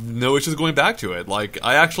have no issues going back to it. Like,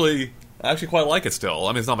 I actually quite like it still.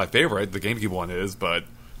 I mean, it's not my favorite. The GameCube one is, but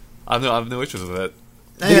I have no issues with it.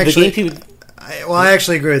 I actually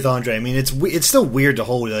agree with Andre. I mean, it's still weird to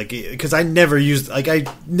hold, like, because I never used, like,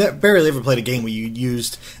 barely ever played a game where you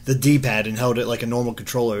used the D-pad and held it like a normal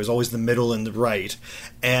controller. It was always the middle and the right,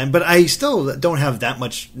 but I still don't have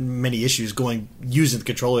many issues using the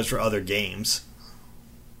controllers for other games.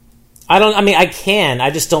 I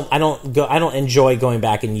just don't. I don't enjoy going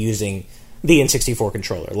back and using the N64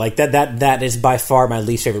 controller. Like that is by far my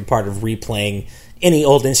least favorite part of replaying any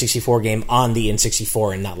old N64 game on the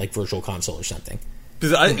N64 and not like Virtual Console or something.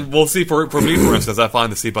 See, for me, for instance, I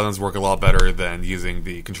find the C buttons work a lot better than using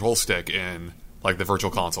the control stick in like the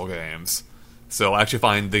Virtual Console games. So I actually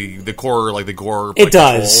find the core, like the gore, it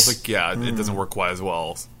does. Controls, it doesn't work quite as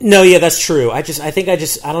well. No, yeah, that's true. I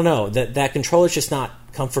don't know, that controller's just not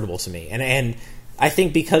comfortable to me, and I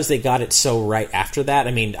think because they got it so right after that.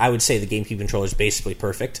 I mean, I would say the GameCube controller is basically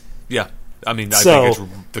perfect. Yeah. I mean, I think it's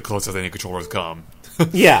the closest any controllers come.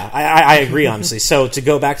 Yeah, I agree, honestly. So to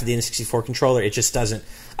go back to the N64 controller, it just doesn't...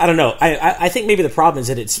 I don't know. I think maybe the problem is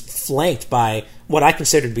that it's flanked by what I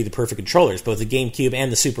consider to be the perfect controllers, both the GameCube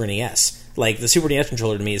and the Super NES. Like, the Super NES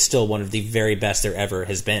controller to me is still one of the very best there ever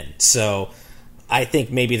has been. So I think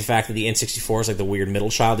maybe the fact that the N64 is like the weird middle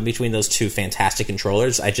child in between those two fantastic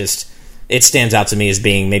controllers, it stands out to me as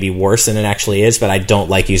being maybe worse than it actually is, but I don't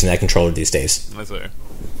like using that controller these days. That's fair.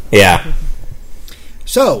 Yeah.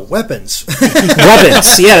 So, weapons.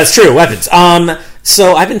 Weapons. Yeah, that's true. Weapons.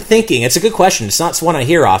 So I've been thinking, it's a good question. It's not one I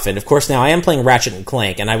hear often. Of course, now I am playing Ratchet and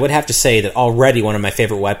Clank, and I would have to say that already one of my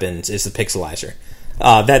favorite weapons is the Pixelizer.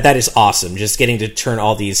 That is awesome. Just getting to turn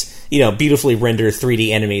all these, beautifully rendered 3D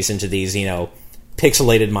enemies into these,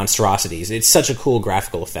 pixelated monstrosities. It's such a cool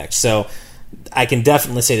graphical effect. So I can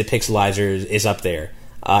definitely say the Pixelizer is up there.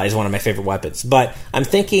 Is one of my favorite weapons. But I'm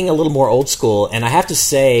thinking a little more old school, and I have to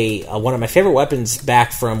say one of my favorite weapons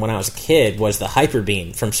back from when I was a kid was the Hyper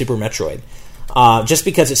Beam from Super Metroid. Just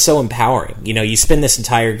because it's so empowering. You spend this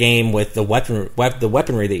entire game with the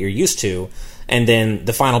weaponry that you're used to, and then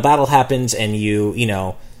the final battle happens, and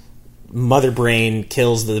Mother Brain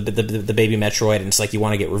kills the baby Metroid, and it's like you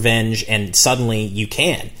want to get revenge, and suddenly you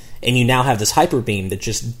can. And you now have this Hyper Beam that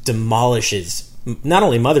just demolishes not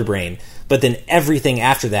only Mother Brain, but then everything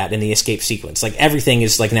after that in the escape sequence. Like, everything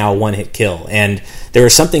is like now a one-hit kill. And there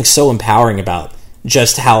was something so empowering about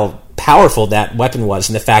just how powerful that weapon was,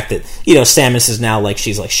 and the fact that, Samus is now like,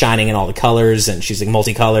 she's like shining in all the colors, and she's like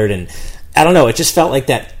multicolored, and I don't know, it just felt like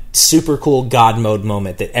that super cool God mode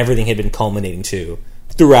moment that everything had been culminating to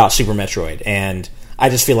throughout Super Metroid. And I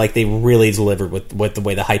just feel like they really delivered with the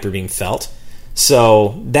way the Hyper Beam felt.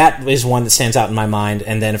 So that is one that stands out in my mind.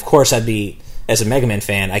 And then, of course, as a Mega Man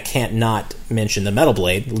fan, I can't not mention the Metal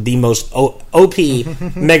Blade, the most OP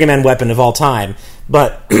Mega Man weapon of all time.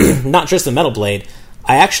 But not just the Metal Blade.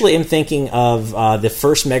 I actually am thinking of the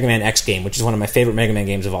first Mega Man X game, which is one of my favorite Mega Man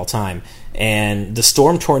games of all time, and the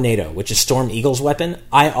Storm Tornado, which is Storm Eagle's weapon.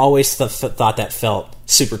 I always thought that felt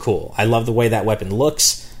super cool. I love the way that weapon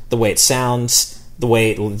looks, the way it sounds, the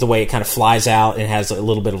way it kind of flies out and has a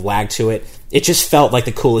little bit of lag to it. It just felt like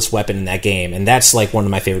the coolest weapon in that game, and that's like one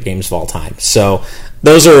of my favorite games of all time. So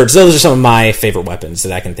those are some of my favorite weapons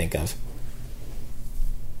that I can think of.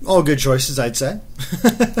 All good choices, I'd say.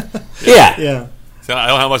 Yeah. Yeah. I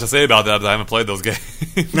don't have much to say about that, but I haven't played those games.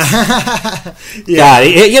 God, you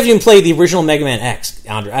haven't even played the original Mega Man X,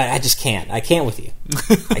 Andre. I just can't. I can't with you.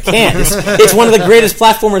 I can't. It's one of the greatest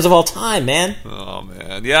platformers of all time, man. Oh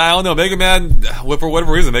man, yeah, I don't know. Mega Man, for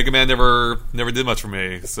whatever reason, Mega Man never did much for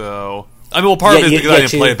me. So I mean, well, part of it is because I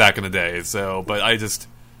didn't play it back in the day. So, but I just,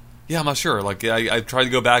 I'm not sure. Like, I tried to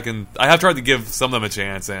go back and I have tried to give some of them a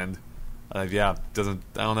chance, and I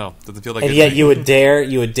don't know, doesn't feel like. And yet, you would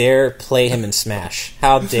dare play him in Smash.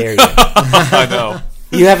 How dare you? I know.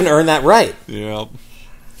 You haven't earned that right. Yeah.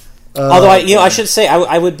 Although I should say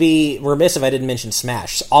I would be remiss if I didn't mention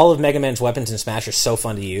Smash. All of Mega Man's weapons in Smash are so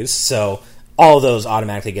fun to use, so all of those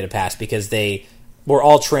automatically get a pass because they were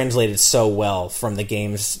all translated so well from the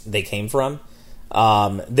games they came from.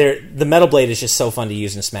 The Metal Blade is just so fun to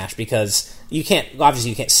use in Smash because you can't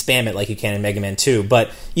spam it like you can in Mega Man 2,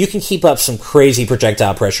 but you can keep up some crazy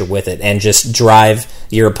projectile pressure with it and just drive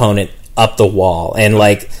your opponent up the wall. And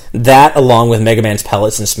like that, along with Mega Man's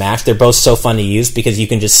pellets in Smash, they're both so fun to use because you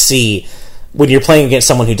can just see when you're playing against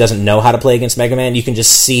someone who doesn't know how to play against Mega Man, you can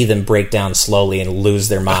just see them break down slowly and lose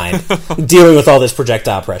their mind dealing with all this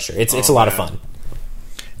projectile pressure. It's a lot of fun.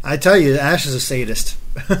 I tell you, Ash is a sadist.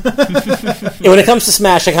 When it comes to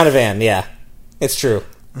Smash, I kind of am. Yeah, it's true.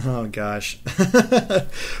 Oh gosh.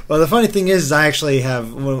 Well, the funny thing is, I actually have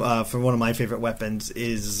for one of my favorite weapons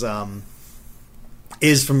is from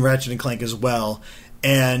Ratchet and Clank as well,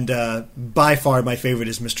 and by far my favorite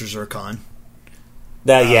is Mr. Zurkon.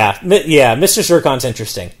 Mr. Zurkon's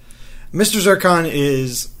interesting. Mr. Zurkon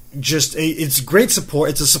is just it's great support.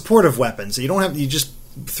 It's a supportive weapon, so you just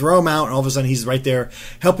throw him out, and all of a sudden he's right there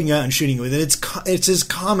helping you out and shooting you with it. It's his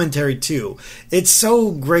commentary too. It's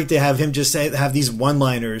so great to have him just have these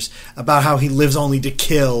one-liners about how he lives only to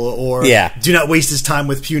kill, or do not waste his time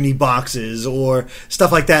with puny boxes, or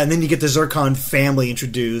stuff like that. And then you get the Zurkon family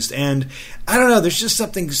introduced, and I don't know, there's just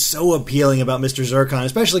something so appealing about Mr. Zurkon,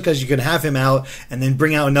 especially because you can have him out and then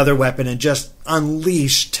bring out another weapon and just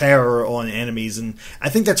unleash terror on enemies. And I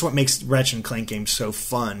think that's what makes Ratchet and Clank games so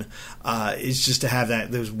fun, is just to have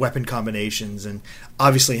those weapon combinations. And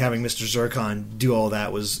obviously having Mr. Zurkon do all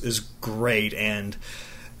that is great. And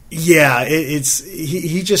yeah,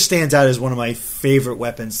 he just stands out as one of my favorite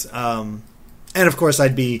weapons. And of course,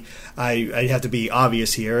 I'd have to be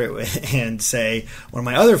obvious here and say one of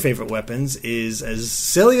my other favorite weapons is, as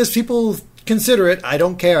silly as people consider it, I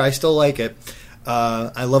don't care. I still like it.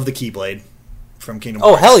 I love the Keyblade from Kingdom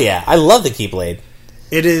Hearts. Oh hell yeah! I love the Keyblade.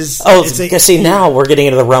 It is. Oh, see, now we're getting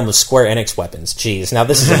into the realm of Square Enix weapons. Jeez, now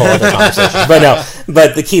this is a whole other conversation.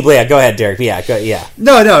 But the Keyblade. Yeah, go ahead, Derek. Yeah.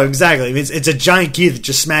 No, exactly. I mean, it's a giant key that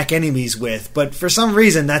just smack enemies with. But for some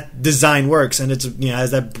reason, that design works, and it's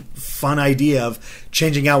has that fun idea of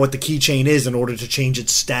changing out what the keychain is in order to change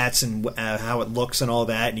its stats and how it looks and all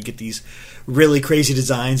that. And you get these really crazy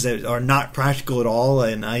designs that are not practical at all.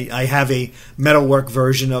 And I have a metalwork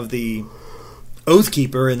version of the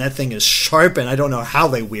Oathkeeper, and that thing is sharp, and I don't know how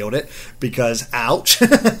they wield it because, ouch.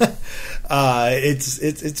 It's I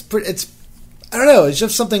don't know. It's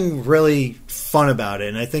just something really fun about it,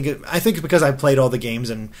 and I think because I played all the games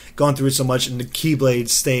and gone through it so much, and the Keyblade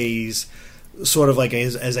stays sort of like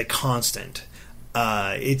as a constant.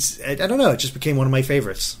 I don't know. It just became one of my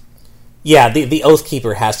favorites. Yeah, the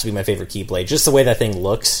Oathkeeper has to be my favorite Keyblade. Just the way that thing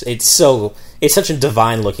looks, it's such a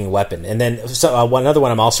divine looking weapon. And then another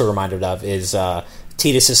one I'm also reminded of is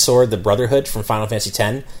Tidus' sword, the Brotherhood from Final Fantasy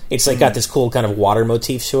X. It's like got this cool kind of water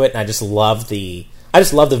motif to it, and I just love the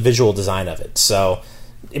visual design of it. So,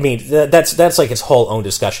 I mean, that's like its whole own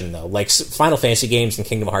discussion though. Like Final Fantasy games and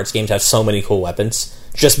Kingdom Hearts games have so many cool weapons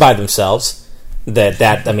just by themselves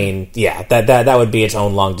that would be its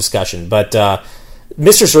own long discussion. But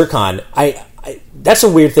Mr. Zurkon, I that's a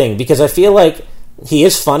weird thing because I feel like he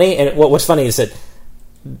is funny, and what's funny is that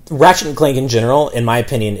Ratchet and Clank in general, in my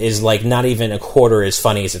opinion, is like not even a quarter as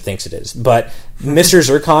funny as it thinks it is. But Mr.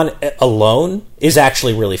 Zurkon alone is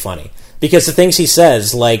actually really funny because the things he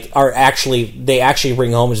says they actually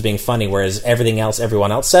ring home as being funny, whereas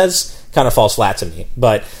everyone else says kind of falls flat to me.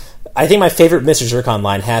 But I think my favorite Mr. Zurkon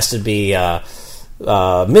line has to be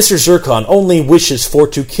Mr. Zurkon only wishes for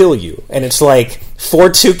to kill you. And it's like,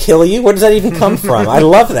 for to kill you? Where does that even come from? I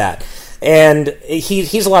love that. And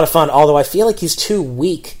he's a lot of fun, although I feel like he's too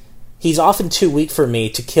weak. He's often too weak for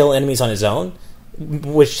me to kill enemies on his own,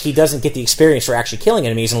 which he doesn't get the experience for actually killing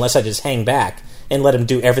enemies unless I just hang back and let him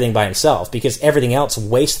do everything by himself, because everything else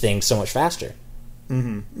wastes things so much faster.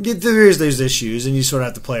 Mm-hmm. There's issues, and you sort of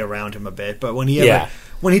have to play around him a bit. But when he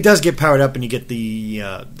does get powered up, and you get his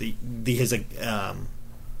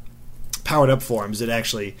powered up forms,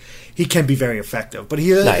 he can be very effective. But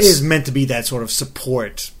he is meant to be that sort of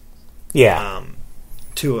support. Yeah.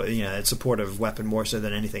 a supportive weapon more so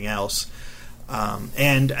than anything else.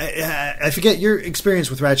 And I forget your experience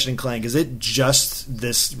with Ratchet and Clank. Is it just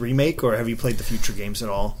this remake, or have you played the future games at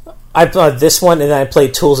all? I played this one, and I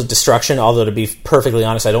played Tools of Destruction, although to be perfectly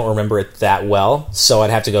honest, I don't remember it that well, so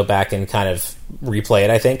I'd have to go back and kind of replay it,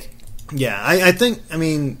 I think. Yeah, I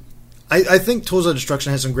think Tools of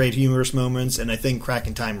Destruction has some great humorous moments, and I think Crack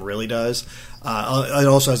in Time really does. It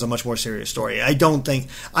also has a much more serious story. I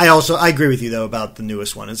agree with you, though, about the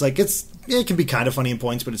newest one. It's like, it can be kind of funny in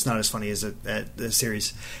points, but it's not as funny as the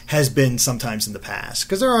series has been sometimes in the past.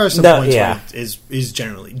 Because there are some points where it is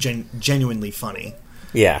genuinely funny.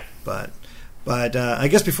 Yeah. But I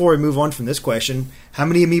guess before we move on from this question, how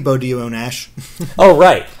many amiibo do you own, Ash? Oh,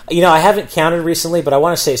 right. I haven't counted recently, but I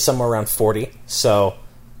want to say somewhere around 40. So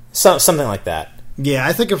something like that. Yeah,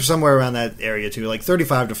 I think of somewhere around that area, too. Like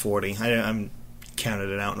 35 to 40. I haven't counted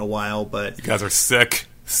it out in a while, but... You guys are sick.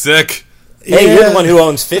 Sick. Hey, you're the one who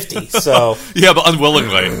owns 50, so... Yeah, but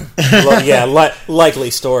unwillingly.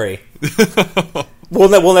 Likely story. We'll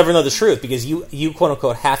never know the truth, because you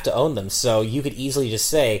quote-unquote have to own them, so you could easily just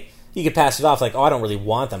say... You could pass it off like, I don't really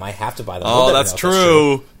want them. I have to buy them. Oh, that's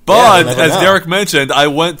true. But, as Derek mentioned, I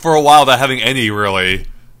went for a while without having any, really.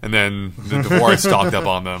 And then, before I stocked up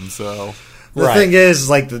on them, so... The thing is,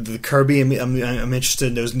 like, the Kirby... I'm interested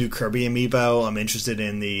in those new Kirby amiibo. I'm interested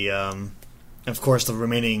in the... of course, the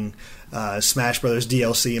remaining Smash Brothers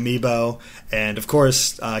DLC amiibo. And, of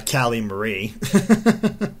course, Callie Marie.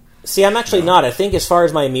 See, I'm actually not. I think as far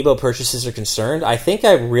as my amiibo purchases are concerned, I think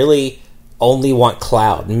I really... only want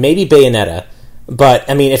Cloud, maybe Bayonetta, but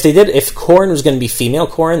I mean, if Corrin was going to be female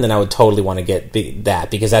Corrin, then I would totally want to get that,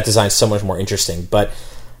 because that design's so much more interesting. But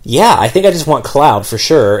yeah, I think I just want Cloud for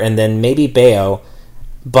sure, and then maybe Bayo,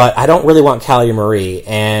 but I don't really want Callie Marie,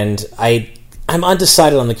 and I'm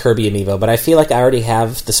undecided on the Kirby amiibo, but I feel like I already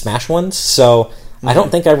have the Smash ones, so I don't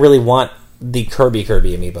think I really want the Kirby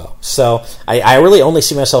amiibo. So I really only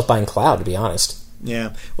see myself buying Cloud, to be honest.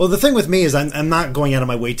 Yeah. Well, the thing with me is I'm not going out of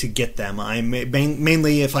my way to get them. I'm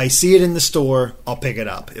mainly, if I see it in the store, I'll pick it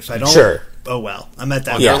up. If I don't, oh well. I'm at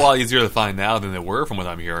that. They're a lot easier to find now than they were, from what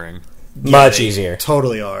I'm hearing. Much easier.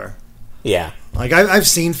 Totally are. Yeah. Like, I've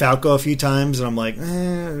seen Falco a few times, and I'm like,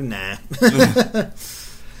 nah.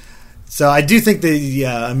 So I do think the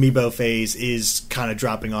amiibo phase is kind of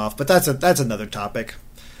dropping off, but that's another topic.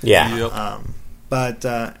 Yeah. Yep. But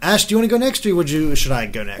Ash, do you want to go next, or should I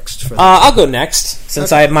go next? I'll go next,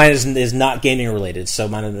 since mine is not gaming related, so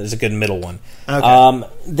mine is a good middle one. Okay.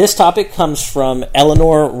 This topic comes from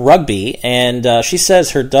Eleanor Rugby, and she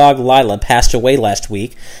says her dog Lila passed away last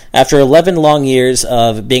week after 11 long years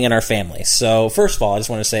of being in our family. So first of all, I just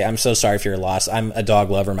want to say I'm so sorry for your loss. I'm a dog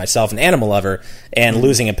lover myself, an animal lover, and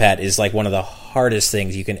losing a pet is like one of the hardest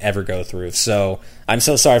things you can ever go through. So I'm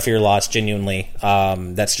so sorry for your loss, genuinely.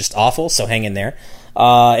 That's just awful, so hang in there.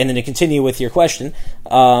 And then to continue with your question,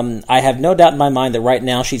 I have no doubt in my mind that right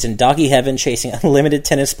now she's in doggy heaven, chasing unlimited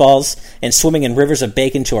tennis balls and swimming in rivers of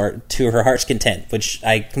bacon to her heart's content, which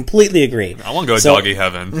I completely agree. I want to go to doggy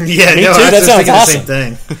heaven. Yeah, me too. That sounds awesome.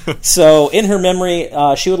 The same thing. So, in her memory,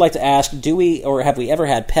 she would like to ask, do we or have we ever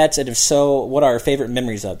had pets, and if so, what are our favorite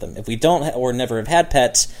memories of them? If we don't or never have had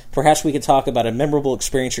pets, perhaps we could talk about a memorable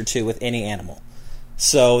experience or two with any animal.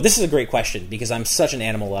 So this is a great question, because I'm such an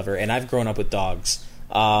animal lover, and I've grown up with dogs.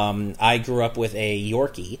 I grew up with a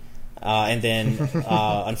Yorkie, and then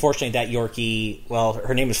unfortunately that Yorkie, well,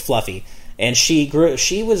 her name was Fluffy, and she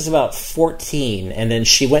was about 14, and then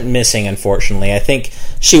she went missing, unfortunately. I think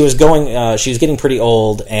she was getting pretty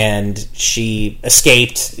old, and she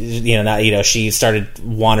escaped, she started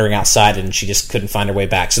wandering outside, and she just couldn't find her way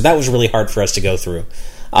back. So that was really hard for us to go through.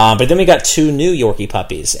 But then we got 2 new Yorkie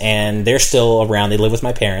puppies, and they're still around. They live with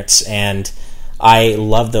my parents, and I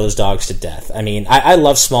love those dogs to death. I mean, I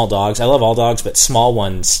love small dogs. I love all dogs, but small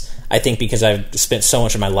ones, I think because I've spent so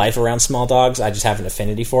much of my life around small dogs, I just have an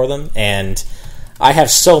affinity for them. And I have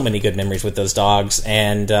so many good memories with those dogs.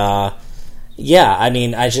 And, I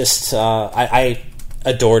mean, I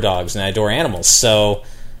adore dogs, and I adore animals. So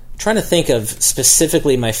trying to think of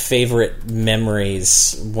specifically my favorite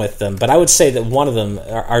memories with them, but I would say that one of them,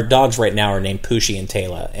 our dogs right now are named Poochie and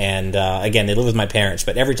Taylor, and again, they live with my parents,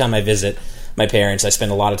 but every time I visit my parents, I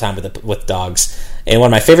spend a lot of time with dogs, and one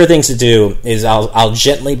of my favorite things to do is I'll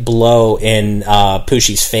gently blow in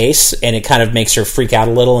Poochie's face, and it kind of makes her freak out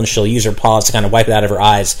a little, and she'll use her paws to kind of wipe it out of her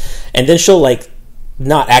eyes, and then she'll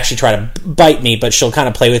not actually try to bite me, but she'll kind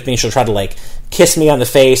of play with me. She'll try to kiss me on the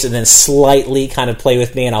face and then slightly kind of play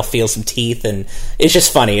with me, and I'll feel some teeth, and it's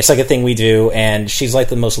just funny. It's like a thing we do, and she's like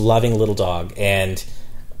the most loving little dog, and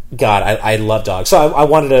God, I love dogs. So I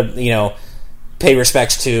wanted to, pay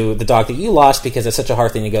respects to the dog that you lost because it's such a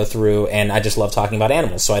hard thing to go through, and I just love talking about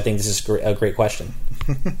animals. So I think this is a great question.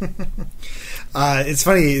 It's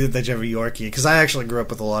funny that you have a Yorkie, because I actually grew up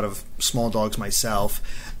with a lot of small dogs myself.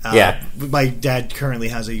 My dad currently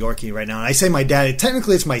has a Yorkie right now. And I say my dad,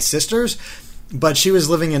 technically it's my sister's, but she was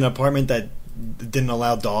living in an apartment that didn't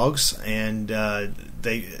allow dogs, and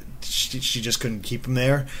she just couldn't keep him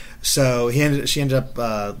there. So she ended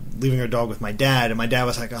up leaving her dog with my dad, and my dad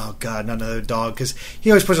was like, "Oh God, not another dog," because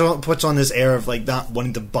he always puts on this air of like not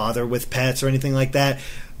wanting to bother with pets or anything like that.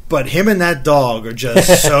 But him and that dog are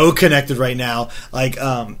just so connected right now. Like,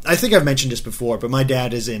 I think I've mentioned this before, but my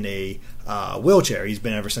dad is in a wheelchair. He's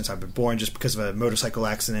been ever since I've been born, just because of a motorcycle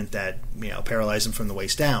accident that paralyzed him from the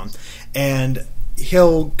waist down. And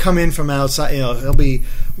he'll come in from outside. He'll be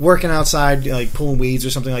working outside, like pulling weeds or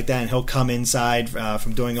something like that, and he'll come inside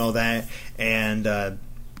from doing all that. And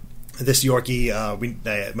this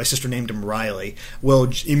Yorkie, my sister named him Riley,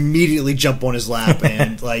 will immediately jump on his lap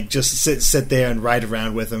and like just sit there and ride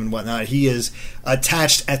around with him and whatnot. He is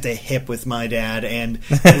attached at the hip with my dad and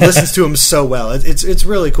listens to him so well. It's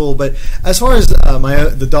really cool. But as far as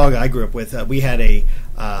the dog I grew up with, we had a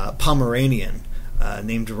Pomeranian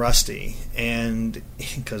named Rusty, and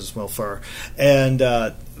because fur. And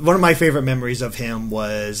one of my favorite memories of him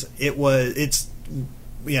was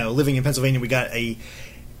living in Pennsylvania, we got a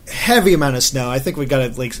heavy amount of snow. I think we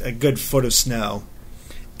got a good foot of snow,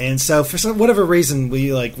 and so for whatever reason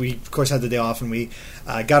we of course had the day off, and we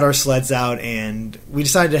got our sleds out, and we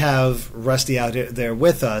decided to have Rusty out there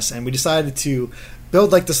with us, and we decided to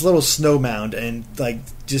build like this little snow mound and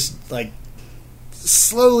just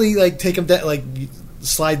slowly take him down,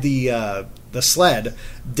 slide the sled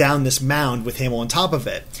down this mound with him on top of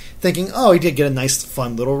it, thinking, oh, he did get a nice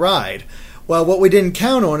fun little ride. Well, what we didn't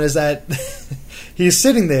count on is that he's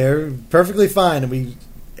sitting there perfectly fine, and we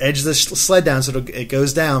edge the sled down so it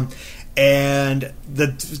goes down, and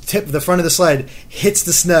the front of the sled hits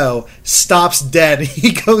the snow, stops dead, and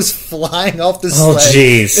he goes flying off the sled. Oh,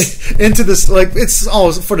 jeez. Into this, it's all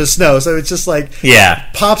a foot of snow, so it's just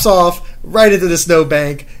pops off right into the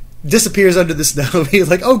snowbank, disappears under the snow. He's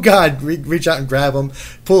like, oh God, reach out and grab him,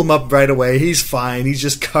 pull him up right away. He's fine. He's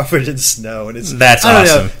just covered in snow. And that's awesome. I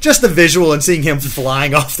don't know, just the visual and seeing him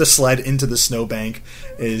flying off the sled into the snowbank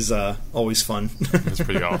is always fun. That's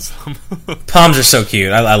pretty awesome. Poms are so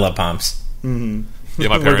cute. I love Poms. Mm-hmm. Yeah,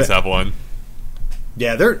 my parents have one.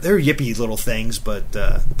 Yeah, they're yippy little things, but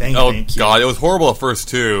dang. Oh God, it was horrible at first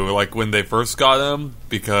too. Like when they first got him,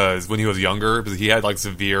 because when he was younger, because he had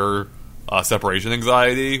severe separation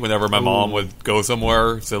anxiety whenever my mom would go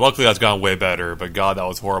somewhere. So luckily that's gotten way better, but God, that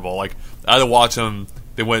was horrible. I had to watch him.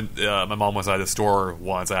 They went. My mom was at the store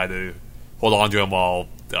once. I had to hold on to him while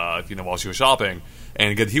she was shopping,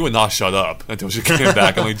 and he would not shut up until she came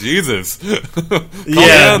back. I'm like, Jesus, calm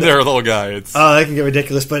down there, little guy. That can get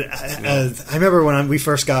ridiculous. But I remember when we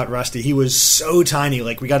first got Rusty, he was so tiny.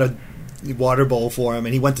 We got a water bowl for him,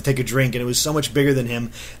 and he went to take a drink, and it was so much bigger than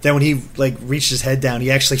him that when he reached his head down,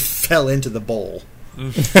 he actually fell into the bowl.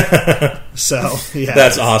 So yeah,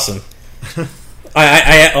 that's awesome.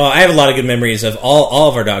 I have a lot of good memories of all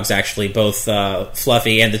of our dogs, actually, both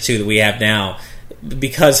Fluffy and the two that we have now,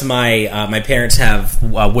 because my parents have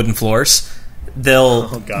wooden floors. They'll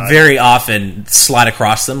very often slide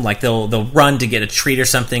across them. They'll run to get a treat or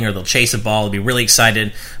something, or they'll chase a ball and be really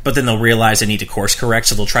excited, but then they'll realize they need to course correct,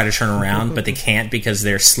 so they'll try to turn around, but they can't because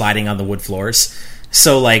they're sliding on the wood floors.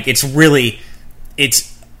 So it's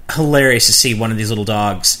hilarious to see one of these little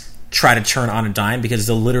dogs try to turn on a dime, because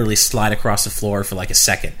they'll literally slide across the floor for a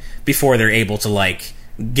second before they're able to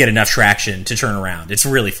get enough traction to turn around. It's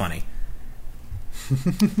really funny.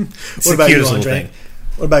 It's what about you, Andre?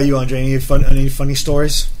 What about you, Andre? Any funny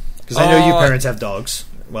stories? Because I know you parents have dogs.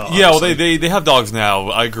 They have dogs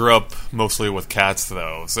now. I grew up mostly with cats,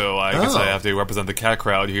 though, so I guess I have to represent the cat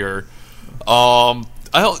crowd here. I'm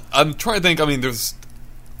trying to think. I mean, there's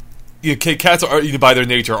cats are by their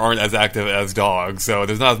nature aren't as active as dogs, so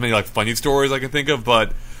there's not as many funny stories I can think of. But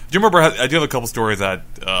do you remember? I do have a couple stories that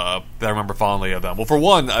I remember fondly of them. Well, for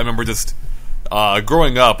one, I remember just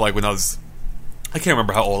growing up, when I can't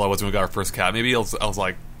remember how old I was when we got our first cat. Maybe I was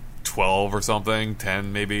 12 or something,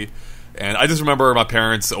 10 maybe. And I just remember my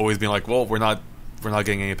parents always being like, "Well, we're not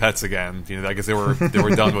getting any pets again." I guess they were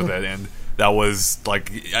done with it, and that was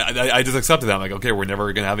I just accepted that. I'm like, okay, we're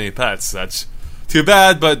never gonna have any pets. That's too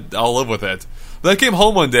bad, but I'll live with it. Then I came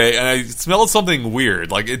home one day and I smelled something weird.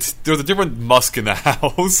 There was a different musk in the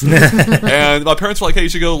house, and my parents were like, "Hey, you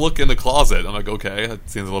should go look in the closet." I'm like, "Okay, that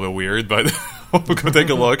seems a little bit weird," but go take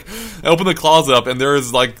a look. I open the closet up, and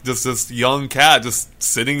there's like just this young cat just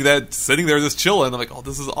sitting there, just chilling. I'm like, oh,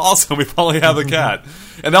 this is awesome. We finally have a cat,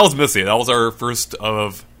 and that was Missy. That was our first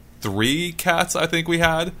of 3 cats I think we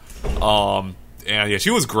had. And yeah, she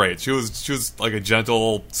was great. She was like a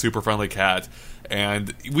gentle, super friendly cat,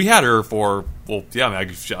 and we had her for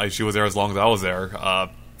she was there as long as I was there.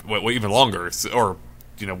 Even longer, or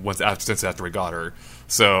since after we got her.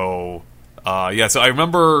 So so I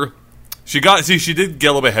remember she did get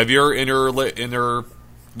a little bit heavier in her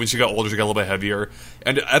when she got older. She got a little bit heavier,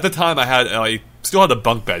 and at the time I still had the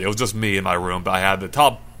bunk bed. It was just me in my room, but I had the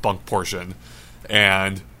top bunk portion,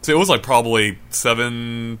 and so it was like probably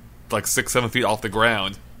 6-7 feet off the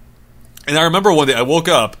ground. And I remember one day I woke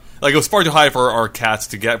up. Like, it was far too high for our cat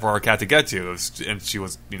to get to, and she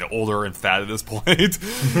was, older and fat at this point.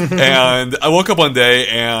 And I woke up one day,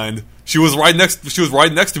 and she was right next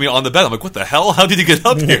to me on the bed. I'm like, what the hell? How did you get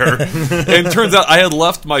up here? And it turns out I had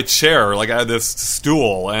left my chair, like I had this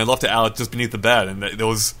stool, and I left it out just beneath the bed, and there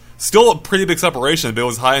was still a pretty big separation, but it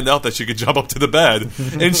was high enough that she could jump up to the bed.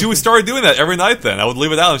 And she would start doing that every night then. I would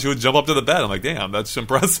leave it out, and she would jump up to the bed. I'm like, damn, that's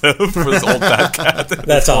impressive for this old fat cat.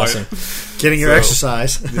 That's awesome. Getting your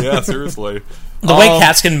exercise. Yeah, seriously. The way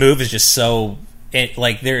cats can move is just so...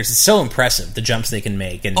 it's so impressive, the jumps they can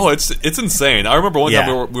make. And it's insane. I remember one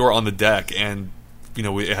time we were on the deck, and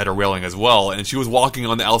we had a railing as well, and she was walking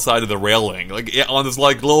on the outside of the railing, like on this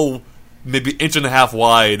like little, maybe 1.5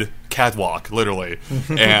 wide catwalk, literally.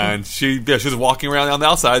 And she was walking around on the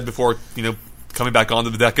outside before coming back onto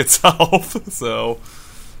the deck itself. So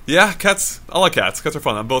yeah, cats. I like cats. Cats are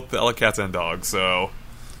fun. I like cats and dogs. So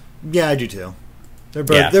yeah, I do too.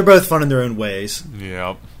 They're both fun in their own ways.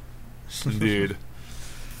 Yep. Indeed.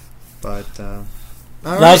 But that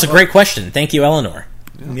was a great question. Thank you, Eleanor.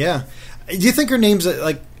 Yeah. Do you think her name's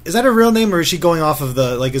is that a real name, or is she going off of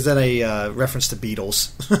is that a reference to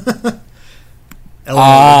Beatles?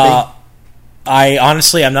 Eleanor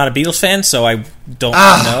I'm not a Beatles fan, so I don't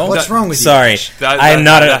know. What's wrong with you? Sorry, I'm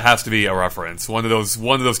not. That has to be a reference. One of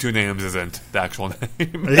those 2 names isn't the actual name.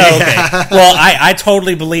 Okay. Well, I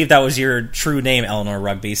totally believe that was your true name, Eleanor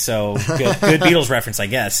Rugby. So good Beatles reference, I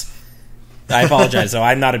guess. I apologize, though.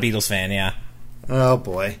 I'm not a Beatles fan. Yeah. Oh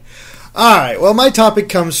boy. All right. Well, my topic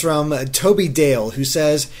comes from Toby Dale, who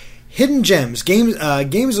says, hidden gems, games on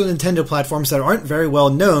Nintendo platforms that aren't very well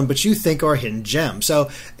known, but you think are hidden gems. So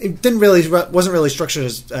it wasn't really structured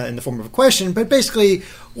as in the form of a question, but basically,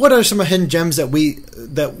 what are some hidden gems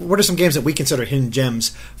what are some games that we consider hidden gems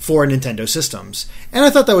for Nintendo systems? And I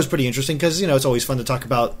thought that was pretty interesting because it's always fun to talk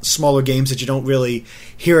about smaller games that you don't really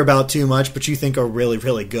hear about too much, but you think are really,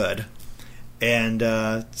 really good. And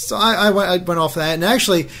so I went off that. And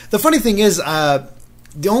actually, the funny thing is, the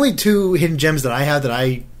only 2 hidden gems that I have that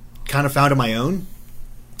I kind of found on my own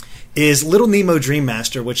is Little Nemo Dream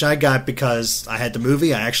Master, which I got because I had the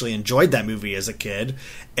movie. I actually enjoyed that movie as a kid.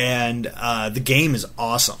 And the game is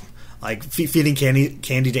awesome. Like feeding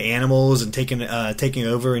candy to animals and taking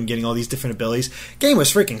over and getting all these different abilities. Game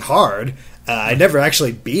was freaking hard. I never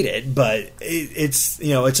actually beat it, but it's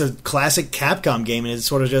a classic Capcom game, and it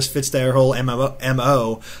sort of just fits their whole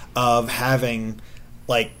MO of having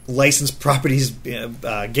like licensed properties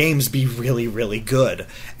games be really, really good.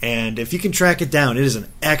 And if you can track it down, it is an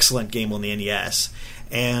excellent game on the NES.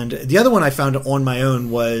 And the other one I found on my own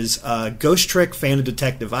was Ghost Trick Phantom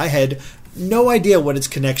Detective. I had no idea what its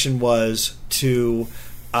connection was to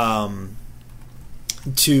Ace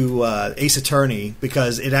Attorney,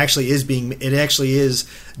 because it actually is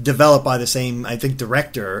developed by the same, I think,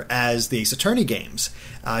 director as the Ace Attorney games.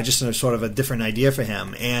 Just a sort of a different idea for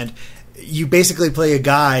him. And you basically play a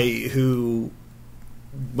guy who,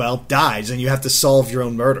 dies, and you have to solve your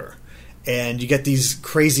own murder. And you get these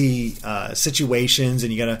crazy situations,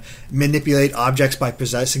 and you got to manipulate objects by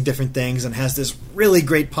possessing different things, and has this really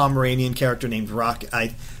great Pomeranian character named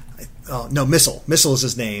Missile. Missile is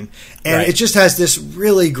his name. And It just has this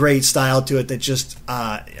really great style to it that just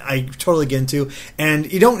I totally get into.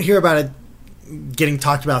 And you don't hear about it getting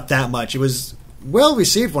talked about that much. It was well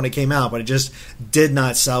received when it came out, but it just did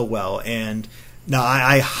not sell well. And no,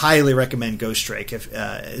 I highly recommend Ghost Trick,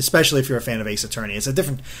 especially if you're a fan of Ace Attorney. It's a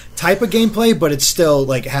different type of gameplay, but it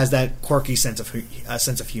still has that quirky sense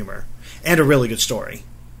of humor and a really good story.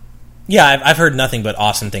 Yeah, I've heard nothing but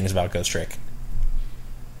awesome things about Ghost Trick.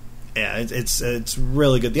 Yeah, it's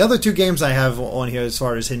really good. The other 2 games I have on here as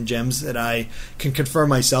far as hidden gems that I can confirm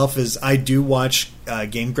myself is I do watch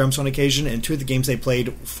Game Grumps on occasion, and 2 of the games they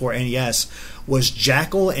played for NES was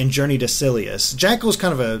Jackal and Journey to Silius. Jackal is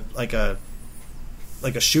kind of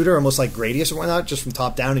like a shooter, almost like Gradius or whatnot, just from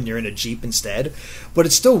top down, and you're in a Jeep instead. But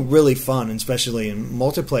it's still really fun, especially in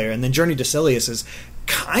multiplayer. And then Journey to Silius is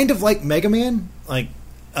kind of like Mega Man, like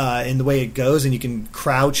in the way it goes, and you can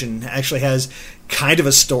crouch, and actually has kind of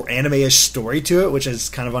a anime-ish story to it, which is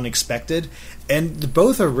kind of unexpected. And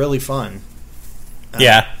both are really fun.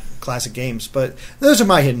 Classic games, but those are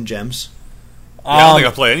my hidden gems. Yeah, I don't think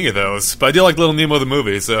I play any of those, but I do like Little Nemo the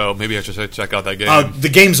movie, so maybe I should check out that game. The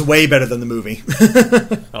game's way better than the movie.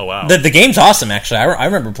 Oh, wow. The game's awesome, actually. I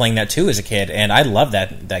remember playing that, too, as a kid, and I love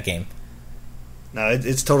that game. No,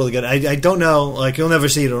 it's totally good. I don't know, like, you'll never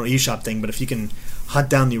see it on an eShop thing, but if you can hunt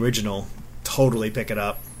down the original, totally pick it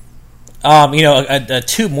up.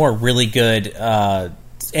 Two more really good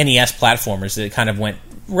NES platformers that kind of went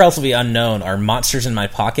relatively unknown are Monsters in My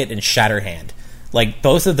Pocket and Shatterhand. Like,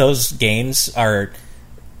 both of those games are,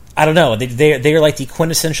 I don't know, they're like the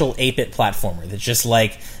quintessential 8-bit platformer. That's just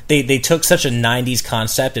like, they took such a 90s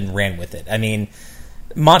concept and ran with it. I mean,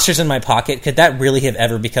 Monsters in My Pocket, could that really have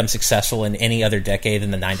ever become successful in any other decade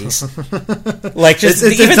than the 90s? Like, just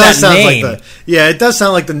even that name. Like it does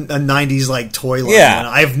sound like a 90s like toy line. Yeah.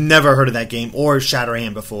 I've never heard of that game or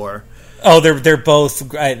Shatterhand before. Oh, they're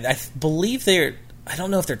both, I believe I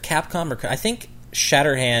don't know if they're Capcom or, I think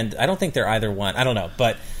Shatterhand, I don't think they're either one. I don't know,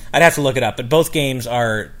 but I'd have to look it up. But both games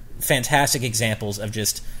are fantastic examples of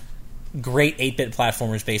just great 8-bit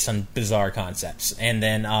platformers based on bizarre concepts. And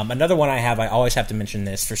then another one I always have to mention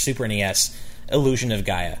this, for Super NES, Illusion of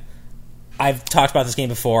Gaia. I've talked about this game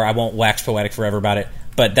before. I won't wax poetic forever about it,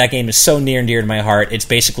 but that game is so near and dear to my heart. It's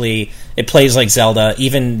basically, it plays like Zelda.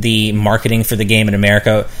 Even the marketing for the game in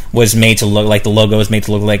America was made to look like, the logo was made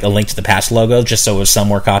to look like a Link to the Past logo, just so it was sell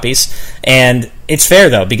more copies. And it's fair,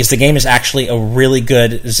 though, because the game is actually a really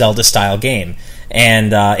good Zelda-style game.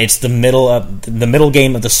 And it's the middle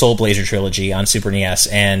game of the Soul Blazer trilogy on Super NES,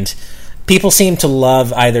 and people seem to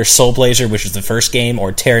love either Soul Blazer, which is the first game,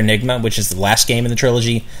 or Terranigma, which is the last game in the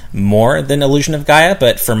trilogy, more than Illusion of Gaia.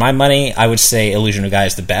 But for my money, I would say Illusion of Gaia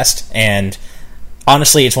is the best. And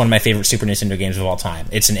honestly, it's one of my favorite Super Nintendo games of all time.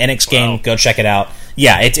 It's an NX game. Go check it out.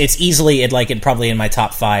 Yeah, it's easily probably in my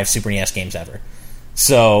top 5 Super NES games ever.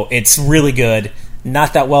 So it's really good.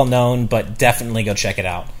 Not that well known, but definitely go check it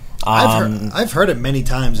out. I've heard it many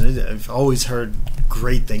times, and I've always heard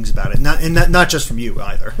great things about it. Not just from you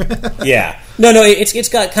either. Yeah, no, it's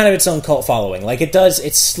got kind of its own cult following. Like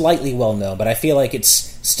it's slightly well known, but I feel like it's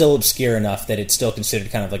still obscure enough that it's still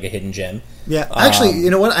considered kind of like a hidden gem. Yeah, actually,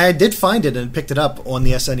 you know what? I did find it and picked it up on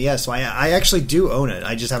the SNES, so I actually do own it.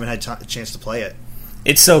 I just haven't had a chance to play it.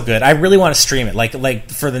 It's so good. I really want to stream it. Like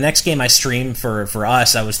for the next game I stream for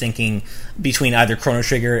us, I was thinking between either Chrono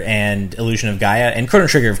Trigger and Illusion of Gaia. And Chrono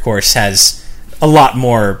Trigger, of course, has a lot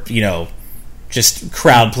more, just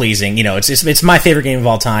crowd pleasing. It's my favorite game of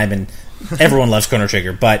all time, and everyone loves Chrono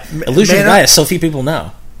Trigger. But Illusion of Gaia, so few people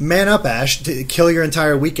know. Man up, Ash! Kill your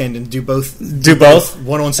entire weekend and do both. Do both.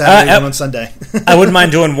 One on Saturday, one on Sunday. I wouldn't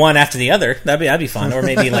mind doing one after the other. That'd be fun. Or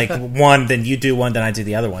maybe like one, then you do one, then I do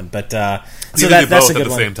the other one. But so that's a good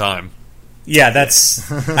one. At the same time. Yeah,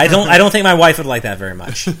 that's. I don't think my wife would like that very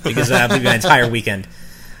much, because that'd be an entire weekend.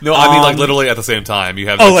 No, I mean like literally at the same time. You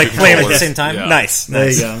have playing at the same time. Yeah. Nice. There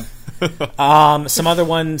you go. Some other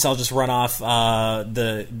ones I'll just run off.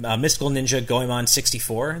 The Mystical Ninja Goemon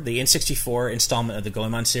 64. The N64 installment of the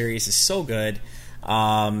Goemon series is so good.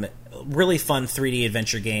 Really fun 3D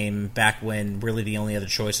adventure game back when really the only other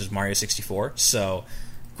choice was Mario 64. So,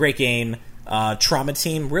 great game. Trauma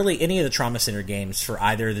Team, really any of the Trauma Center games for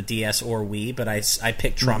either the DS or Wii, but I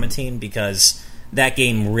picked Trauma Team because that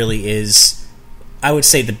game really is, I would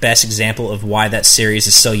say, the best example of why that series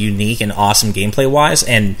is so unique and awesome gameplay-wise,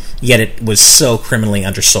 and yet it was so criminally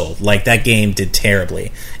undersold. Like, that game did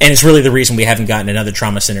terribly. And it's really the reason we haven't gotten another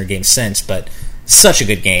Trauma Center game since, but such a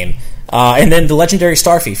good game. And then the legendary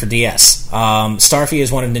Starfy for DS. Starfy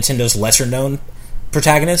is one of Nintendo's lesser-known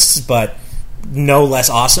protagonists, but no less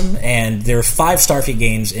awesome, and there are 5 Starfy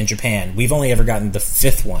games in Japan. We've only ever gotten the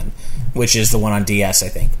 5th one, which is the one on DS, I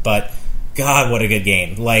think. But God, what a good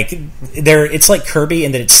game. Like, it's like Kirby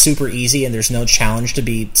in that it's super easy and there's no challenge to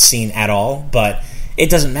be seen at all, but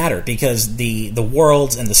it doesn't matter because the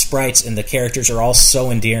worlds and the sprites and the characters are all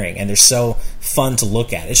so endearing and they're so fun to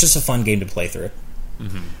look at. It's just a fun game to play through.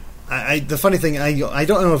 Mm-hmm. The funny thing, I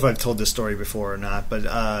don't know if I've told this story before or not,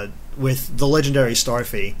 but with the legendary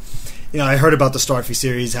Starfy, I heard about the Starfy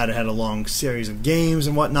series, how it had a long series of games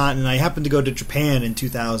and whatnot, and I happened to go to Japan in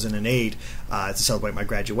 2008 to celebrate my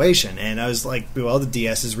graduation, and I was like, well, the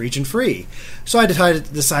DS is region free. So I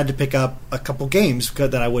decided to pick up a couple games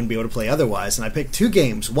that I wouldn't be able to play otherwise, and I picked 2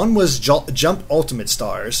 games. One was Jump Ultimate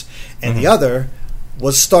Stars, and the other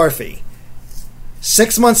was Starfy.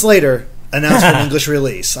 6 months later, announced for an English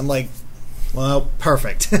release. I'm like, well,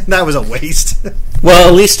 perfect. That was a waste. Well,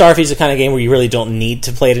 at least Starfield's the kind of game where you really don't need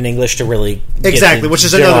to play it in English to really get exactly, the which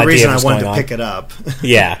is general another idea reason of I what's wanted going to on. pick it up.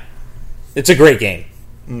 Yeah. It's a great game.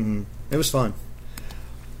 It was fun.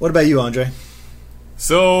 What about you, Andre?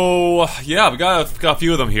 So yeah, we got a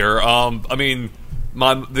few of them here. I mean,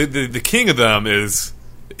 the king of them is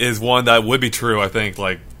one that would be true. I think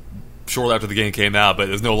like shortly after the game came out, but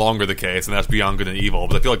is no longer the case, and that's Beyond Good and Evil.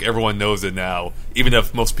 But I feel like everyone knows it now, even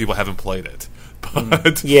if most people haven't played it.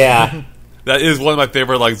 But Yeah. that is one of my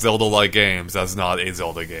favorite like Zelda-like games. That's not a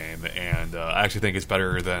Zelda game, and I actually think it's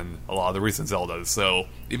better than a lot of the recent Zeldas. So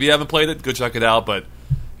if you haven't played it, go check it out. But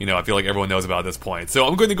I feel like everyone knows about it at this point. So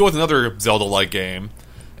I'm going to go with another Zelda-like game,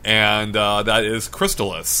 and that is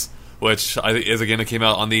Crystallis, which I think is a game that came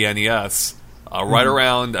out on the NES right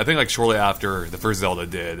around, I think, like shortly after the first Zelda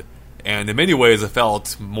did. And in many ways, it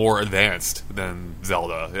felt more advanced than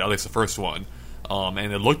Zelda, at least the first one,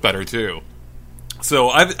 and it looked better too. So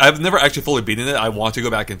I've never actually fully beaten it. I want to go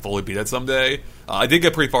back and fully beat it someday. I did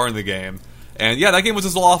get pretty far in the game, and yeah, that game was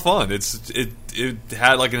just a lot of fun. It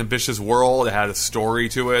had like an ambitious world. It had a story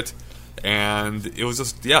to it, and it was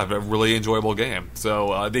just a really enjoyable game.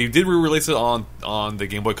 So they did re-release it on the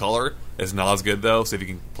Game Boy Color. It's not as good though. So if you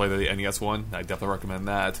can play the NES one, I definitely recommend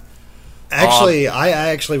that. Actually, I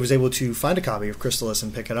actually was able to find a copy of Crystallis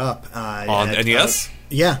and pick it up On NES.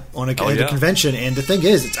 On a convention. And the thing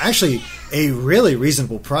is, it's actually a really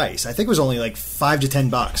reasonable price. I think it was only like $5 to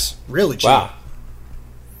 $10. Really cheap. Wow.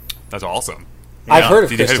 That's awesome. I've heard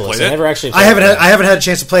of Did you Crystallis. play it? I never actually I played it. haven't had a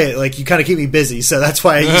chance to play it. Like, you kind of keep me busy, so that's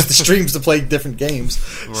why I use the streams to play different games.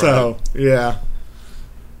 Right. So yeah.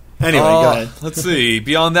 Anyway, go ahead. Let's see.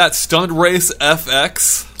 Beyond that, Stunt Race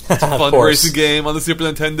FX. It's a fun course. racing game on the Super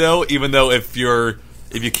Nintendo. Even though if you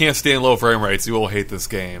can't stand low frame rates, you will hate this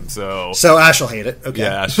game. So Ash will hate it. Okay.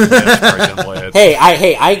 yeah, Ash probably can play it.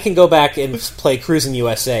 Hey, I can go back and play Cruising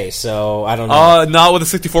USA, so I don't know. Not with a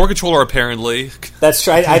 64 controller, apparently. That's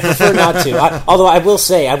true. I prefer not to. Although I will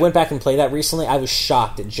say, I went back and played that recently. I was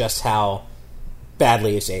shocked at just how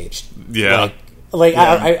badly it's aged. Yeah.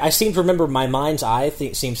 I seem to remember my mind's eye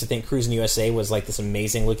seems to think Cruising USA was like this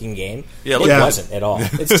amazing looking game. Yeah, it yeah. wasn't at all.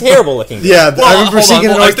 It's terrible looking. Game. Yeah, Well, I remember hold seeing on. it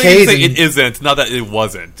in an Well, I think arcade. you'd say it isn't. Not that it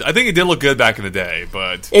wasn't. I think it did look good back in the day,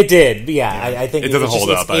 but It did. Yeah, I think It doesn't it's just,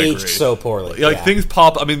 hold up, It's I aged agree. so poorly. like things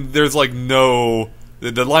pop. I mean, there's like no.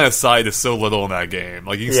 The line of sight is so little in that game.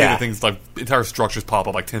 Like you can see Yeah. the things like entire structures pop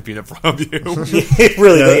up like 10 feet in front of you. It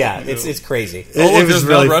really, it's crazy. Oh, look, It was there's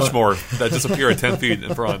really Mount fun. Rushmore that disappear at 10 feet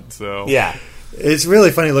in front. So Yeah. It's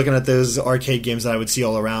really funny looking at those arcade games that I would see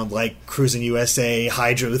all around, like Cruising USA,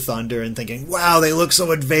 Hydro Thunder, and thinking, wow, they look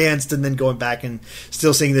so advanced, and then going back and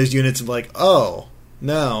still seeing those units and like, oh,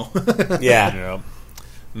 no. Yeah. yeah,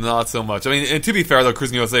 not so much. I mean, and to be fair though,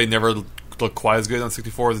 Cruising USA never looked quite as good on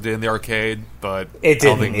 64 as it did in the arcade, but It I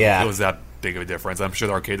don't didn't, think yeah. it was that big of a difference. I'm sure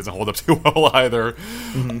the arcade doesn't hold up too well either.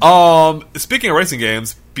 Mm-hmm. Speaking of racing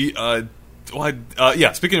games, speaking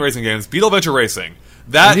of racing games, Beetle Venture Racing.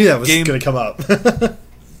 That I knew that was game going to come up.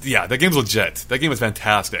 Yeah, that game's legit. That game is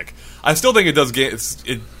fantastic. I still think it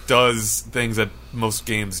does things that most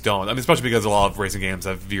games don't. I mean, especially because a lot of racing games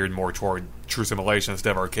have veered more toward true simulation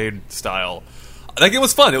instead of arcade style. That game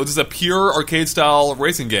was fun. It was just a pure arcade style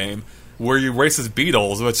racing game where you race as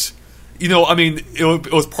Beetles, which, I mean,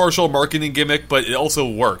 it was partial marketing gimmick, but it also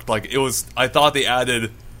worked. Like I thought they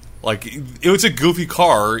added, like, it was a goofy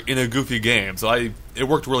car in a goofy game, so it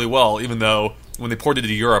worked really well. Even though when they ported it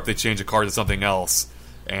to Europe, they changed the car to something else.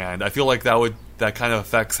 And I feel like that kind of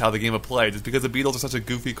affects how the game would play, just because the Beatles are such a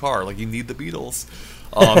goofy car. Like, you need the Beatles.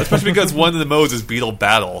 Especially because one of the modes is Beetle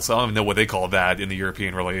Battle, so I don't even know what they call that in the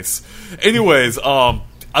European release. Anyways, what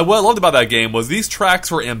I loved about that game was these tracks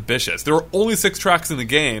were ambitious. There were only 6 tracks in the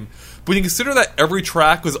game, but when you consider that every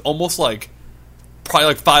track was almost like, probably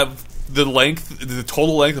like 5, the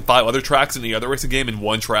total length of 5 other tracks in the other racing game in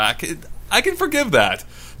one track, I can forgive that.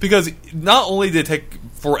 Because not only did it take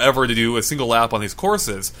forever to do a single lap on these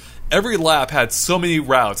courses, every lap had so many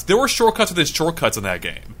routes. There were shortcuts within shortcuts in that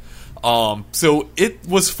game. So it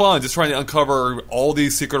was fun just trying to uncover all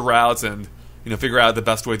these secret routes and figure out the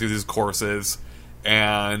best way through these courses.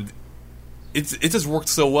 And it just worked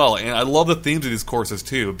so well. And I love the themes of these courses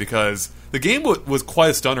too, because the game was quite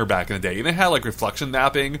a stunner back in the day. It even had like reflection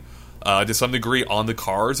mapping to some degree on the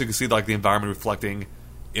cars. You can see like the environment reflecting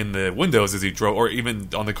in the windows as he drove, or even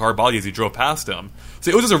on the car body as he drove past them.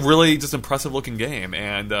 So it was just a really impressive looking game,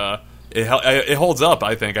 and it holds up.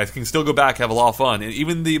 I think I can still go back, have a lot of fun, and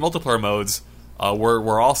even the multiplayer modes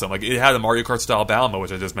were awesome. Like, it had a Mario Kart style battle mode,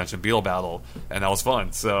 which I just mentioned, Beetle Battle, and that was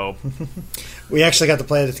fun. So we actually got to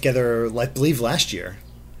play it together, I believe, last year.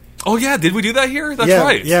 Oh yeah, did we do that here? That's yeah,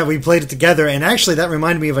 right. Yeah, we played it together, and actually that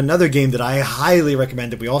reminded me of another game that I highly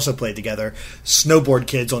recommend that we also played together, Snowboard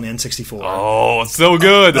Kids on the N64. Oh, it's so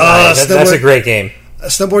good. That's a great game.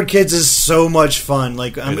 Snowboard Kids is so much fun.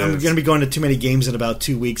 Like I'm going to be going to too many games in about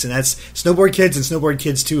 2 weeks, and that's Snowboard Kids and Snowboard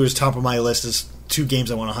Kids 2 is top of my list as 2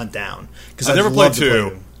 games I want to hunt down. Because I never played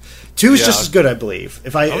 2. 2 is just as good, I believe,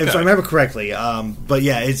 if I remember correctly. But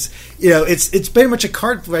yeah, it's pretty much a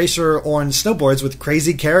kart racer on snowboards with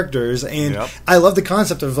crazy characters, and I love the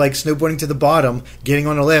concept of like snowboarding to the bottom, getting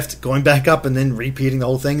on a lift, going back up, and then repeating the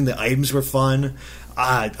whole thing. The items were fun.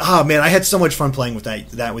 Man, I had so much fun playing with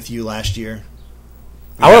that with you last year.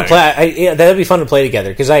 I want to play. That'd be fun to play together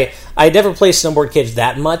because I never played Snowboard Kids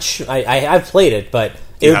that much. I've played it, but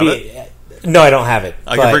it would be. No, I don't have it.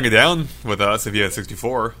 I can bring it down with us if you had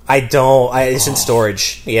 64. I don't. It's in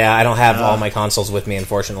storage. Yeah, I don't have all my consoles with me,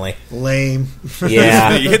 unfortunately. Lame.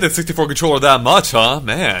 Yeah. You hit the 64 controller that much, huh?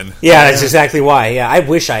 Man. Yeah, that's exactly why. Yeah, I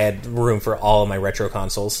wish I had room for all of my retro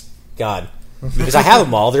consoles. God. Because I have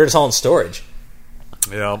them all. They're just all in storage.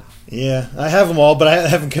 Yeah. Yeah, I have them all, but I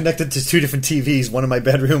have them connected to 2 different TVs. One in my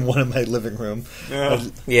bedroom, one in my living room.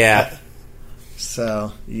 Yeah.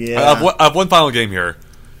 So, yeah. I have one final game here.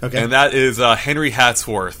 Okay. And that is Henry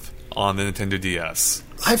Hatsworth on the Nintendo DS.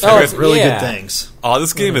 I've heard really good things.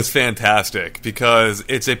 This game is fantastic because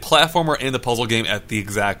it's a platformer and a puzzle game at the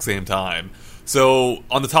exact same time. So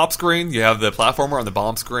on the top screen, you have the platformer. On the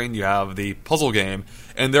bottom screen, you have the puzzle game.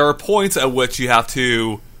 And there are points at which you have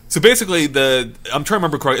to... So basically, I'm trying to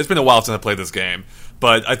remember correctly. It's been a while since I played this game.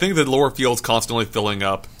 But I think the lower field's constantly filling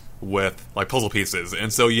up with like puzzle pieces,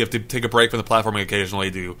 and so you have to take a break from the platforming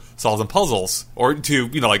occasionally to solve some puzzles, or to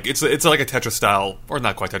like it's like a Tetris style, or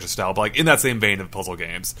not quite Tetris style, but like in that same vein of puzzle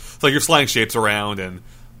games. So like you're sliding shapes around and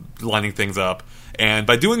lining things up, and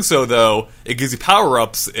by doing so, though, it gives you power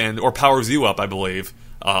ups or powers you up, I believe,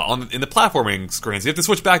 in the platforming screens. You have to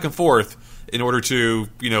switch back and forth in order to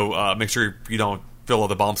make sure you don't fill out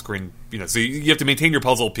the bomb screen. So you have to maintain your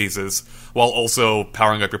puzzle pieces while also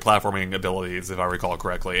powering up your platforming abilities, if I recall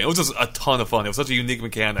correctly. And it was just a ton of fun. It was such a unique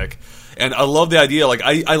mechanic, and I love the idea. Like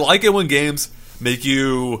I like it when games make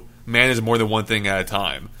you manage more than one thing at a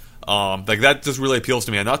time. Like that just really appeals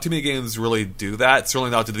to me, and not too many games really do that.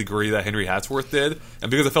 Certainly not to the degree that Henry Hatsworth did,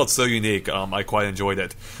 and because it felt so unique, I quite enjoyed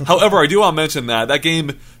it. However, I do want to mention that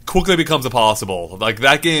game quickly becomes impossible. Like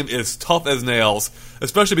that game is tough as nails,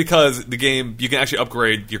 especially because the game you can actually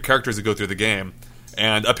upgrade your characters to go through the game.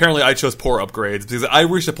 And apparently I chose poor upgrades because I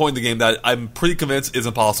reached a point in the game that I'm pretty convinced is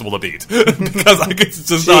impossible to beat because I could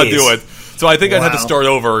just not do it. So I think I'd have to start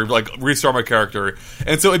over, like restart my character.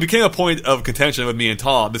 And so it became a point of contention with me and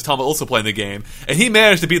Tom, because Tom was also playing the game. And he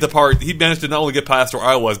managed to beat the part, he managed to not only get past where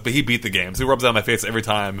I was, but he beat the game. So he rubs it on my face every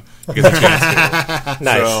time he gets a chance to.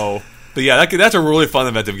 Nice. So, but yeah, that's a really fun,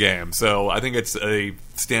 inventive game. So I think it's a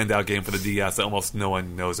standout game for the DS that almost no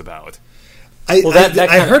one knows about.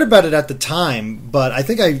 I heard about it at the time, but I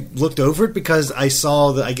think I looked over it because I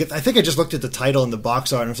saw that. I think I just looked at the title and the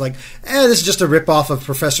box art and was like, this is just a ripoff of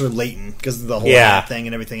Professor Layton because of the whole thing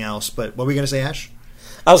and everything else. But what were we going to say, Ash?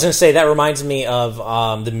 I was going to say that reminds me of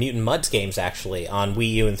the Mutant Mudds games actually on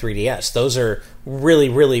Wii U and 3DS. Those are really,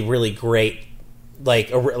 really, really great,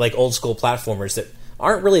 like old school platformers that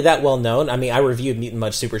aren't really that well known. I mean, I reviewed Mutant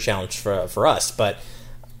Mudds Super Challenge for us, but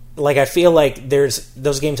like I feel like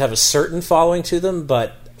those games have a certain following to them,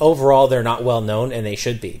 but overall they're not well known, and they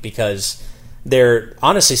should be because they're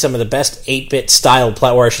honestly some of the best 8-bit style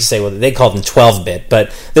or I should say, well, they call them 12-bit,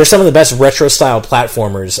 but they're some of the best retro style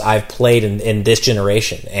platformers I've played in this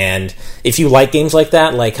generation. And if you like games like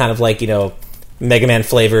that, like kind of like Mega Man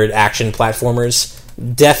flavored action platformers,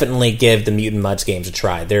 definitely give the Mutant Mudds games a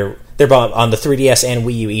try. They're both on the 3DS and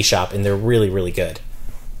Wii U eShop, and they're really, really good.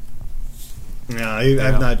 Yeah,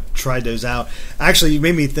 I've not tried those out. Actually, you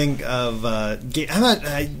made me think of.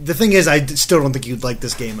 The thing is, I still don't think you'd like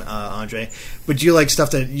this game, Andre. But do you like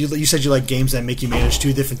stuff that you said you like games that make you manage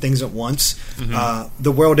 2 different things at once? Mm-hmm.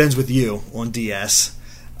 The World Ends With You on DS.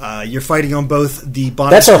 You're fighting on both the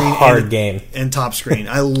bottom That's screen a hard game and top screen.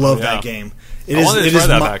 I love that game. I wanted to try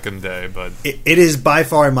that back in the day, but it is by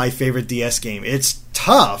far my favorite DS game. It's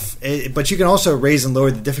tough, but you can also raise and lower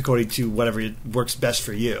the difficulty to whatever works best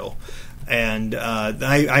for you. And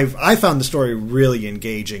I found the story really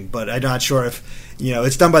engaging, but I'm not sure if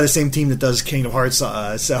it's done by the same team that does Kingdom Hearts,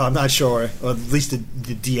 so I'm not sure, or at least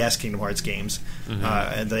the DS Kingdom Hearts games,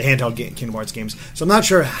 and the handheld Kingdom Hearts games. So I'm not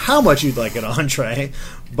sure how much you'd like it, Andre,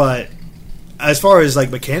 but as far as like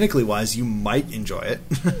mechanically wise, you might enjoy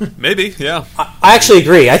it. Maybe, yeah. I actually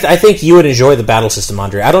agree. I think you would enjoy the battle system,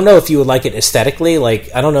 Andre. I don't know if you would like it aesthetically. Like,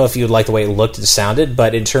 I don't know if you would like the way it looked and sounded,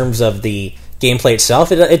 but in terms of the gameplay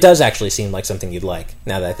itself, it does actually seem like something you'd like,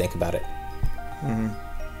 now that I think about it. Mm-hmm.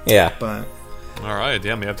 Yeah. But all right,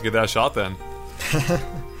 yeah, we have to give that a shot then.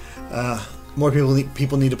 more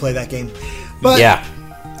people need to play that game. But yeah.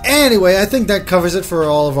 Anyway, I think that covers it for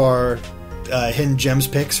all of our Hidden Gems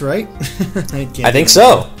picks, right? I think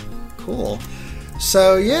so. Cool.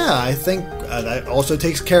 So, yeah, I think that also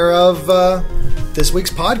takes care of this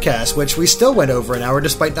week's podcast, which we still went over an hour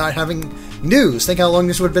despite not having news. Think how long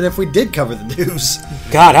this would have been if we did cover the news.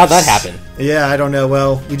 God, how'd that happen? Yeah, I don't know.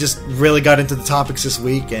 Well, we just really got into the topics this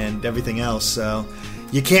week and everything else, so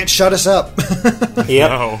you can't shut us up. Yep.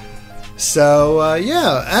 No. So,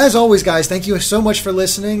 yeah, as always, guys, thank you so much for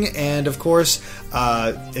listening. And, of course,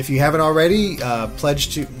 if you haven't already, back us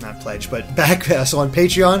on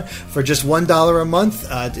Patreon for just $1 a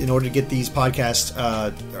month in order to get these podcasts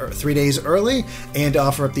 3 days early and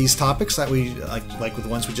offer up these topics that we like with the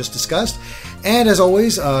ones we just discussed. And, as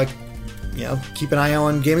always, keep an eye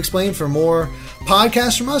on Game Explain for more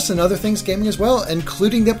podcasts from us and other things gaming as well,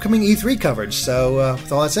 including the upcoming E3 coverage. So,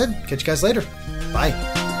 with all that said, catch you guys later.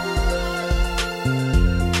 Bye.